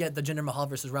care. can get the Jinder Mahal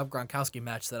versus Rob Gronkowski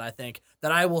match that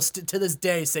I will to this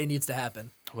day say needs to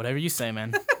happen. Whatever you say,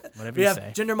 man. Whatever We you have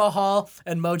say. Jinder Mahal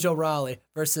and Mojo Rawley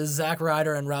versus Zack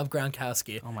Ryder and Rob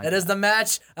Gronkowski. Oh my It is the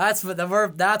match. That's what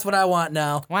I want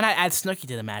now. Why not add Snooki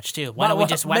to the match too? Why don't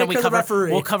we cover?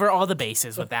 referee? We'll cover all the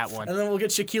bases with that one. And then we'll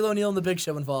get Shaquille O'Neal and the Big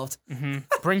Show involved.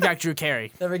 Bring back Drew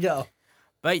Carey. There we go.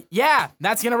 But yeah,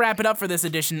 that's gonna wrap it up for this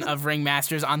edition of Ring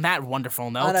Masters. On that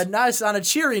wonderful note, On a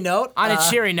cheery note. on a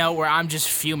cheery note where I'm just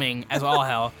fuming as all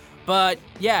hell. But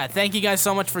yeah, thank you guys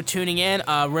so much for tuning in.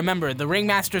 Remember, the Ring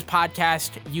Masters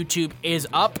podcast YouTube is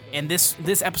up, and this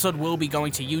episode will be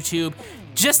going to YouTube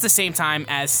just the same time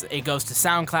as it goes to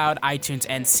SoundCloud, iTunes,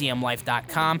 and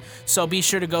cmlife.com. So be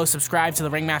sure to go subscribe to the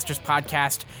Ring Masters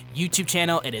podcast YouTube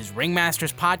channel. It is Ring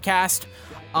Masters Podcast.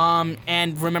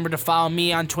 And remember to follow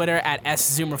me on Twitter at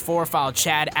 @szoomer4. Follow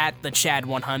Chad at the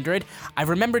Chad100. I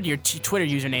remembered your Twitter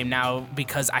username now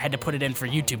because I had to put it in for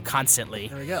YouTube constantly.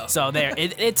 There we go. So there,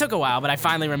 it took a while, but I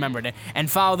finally remembered it.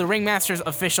 And follow the Ringmasters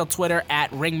official Twitter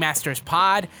at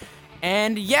RingmastersPod.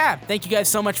 And yeah, thank you guys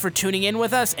so much for tuning in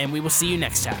with us, and we will see you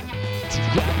next time.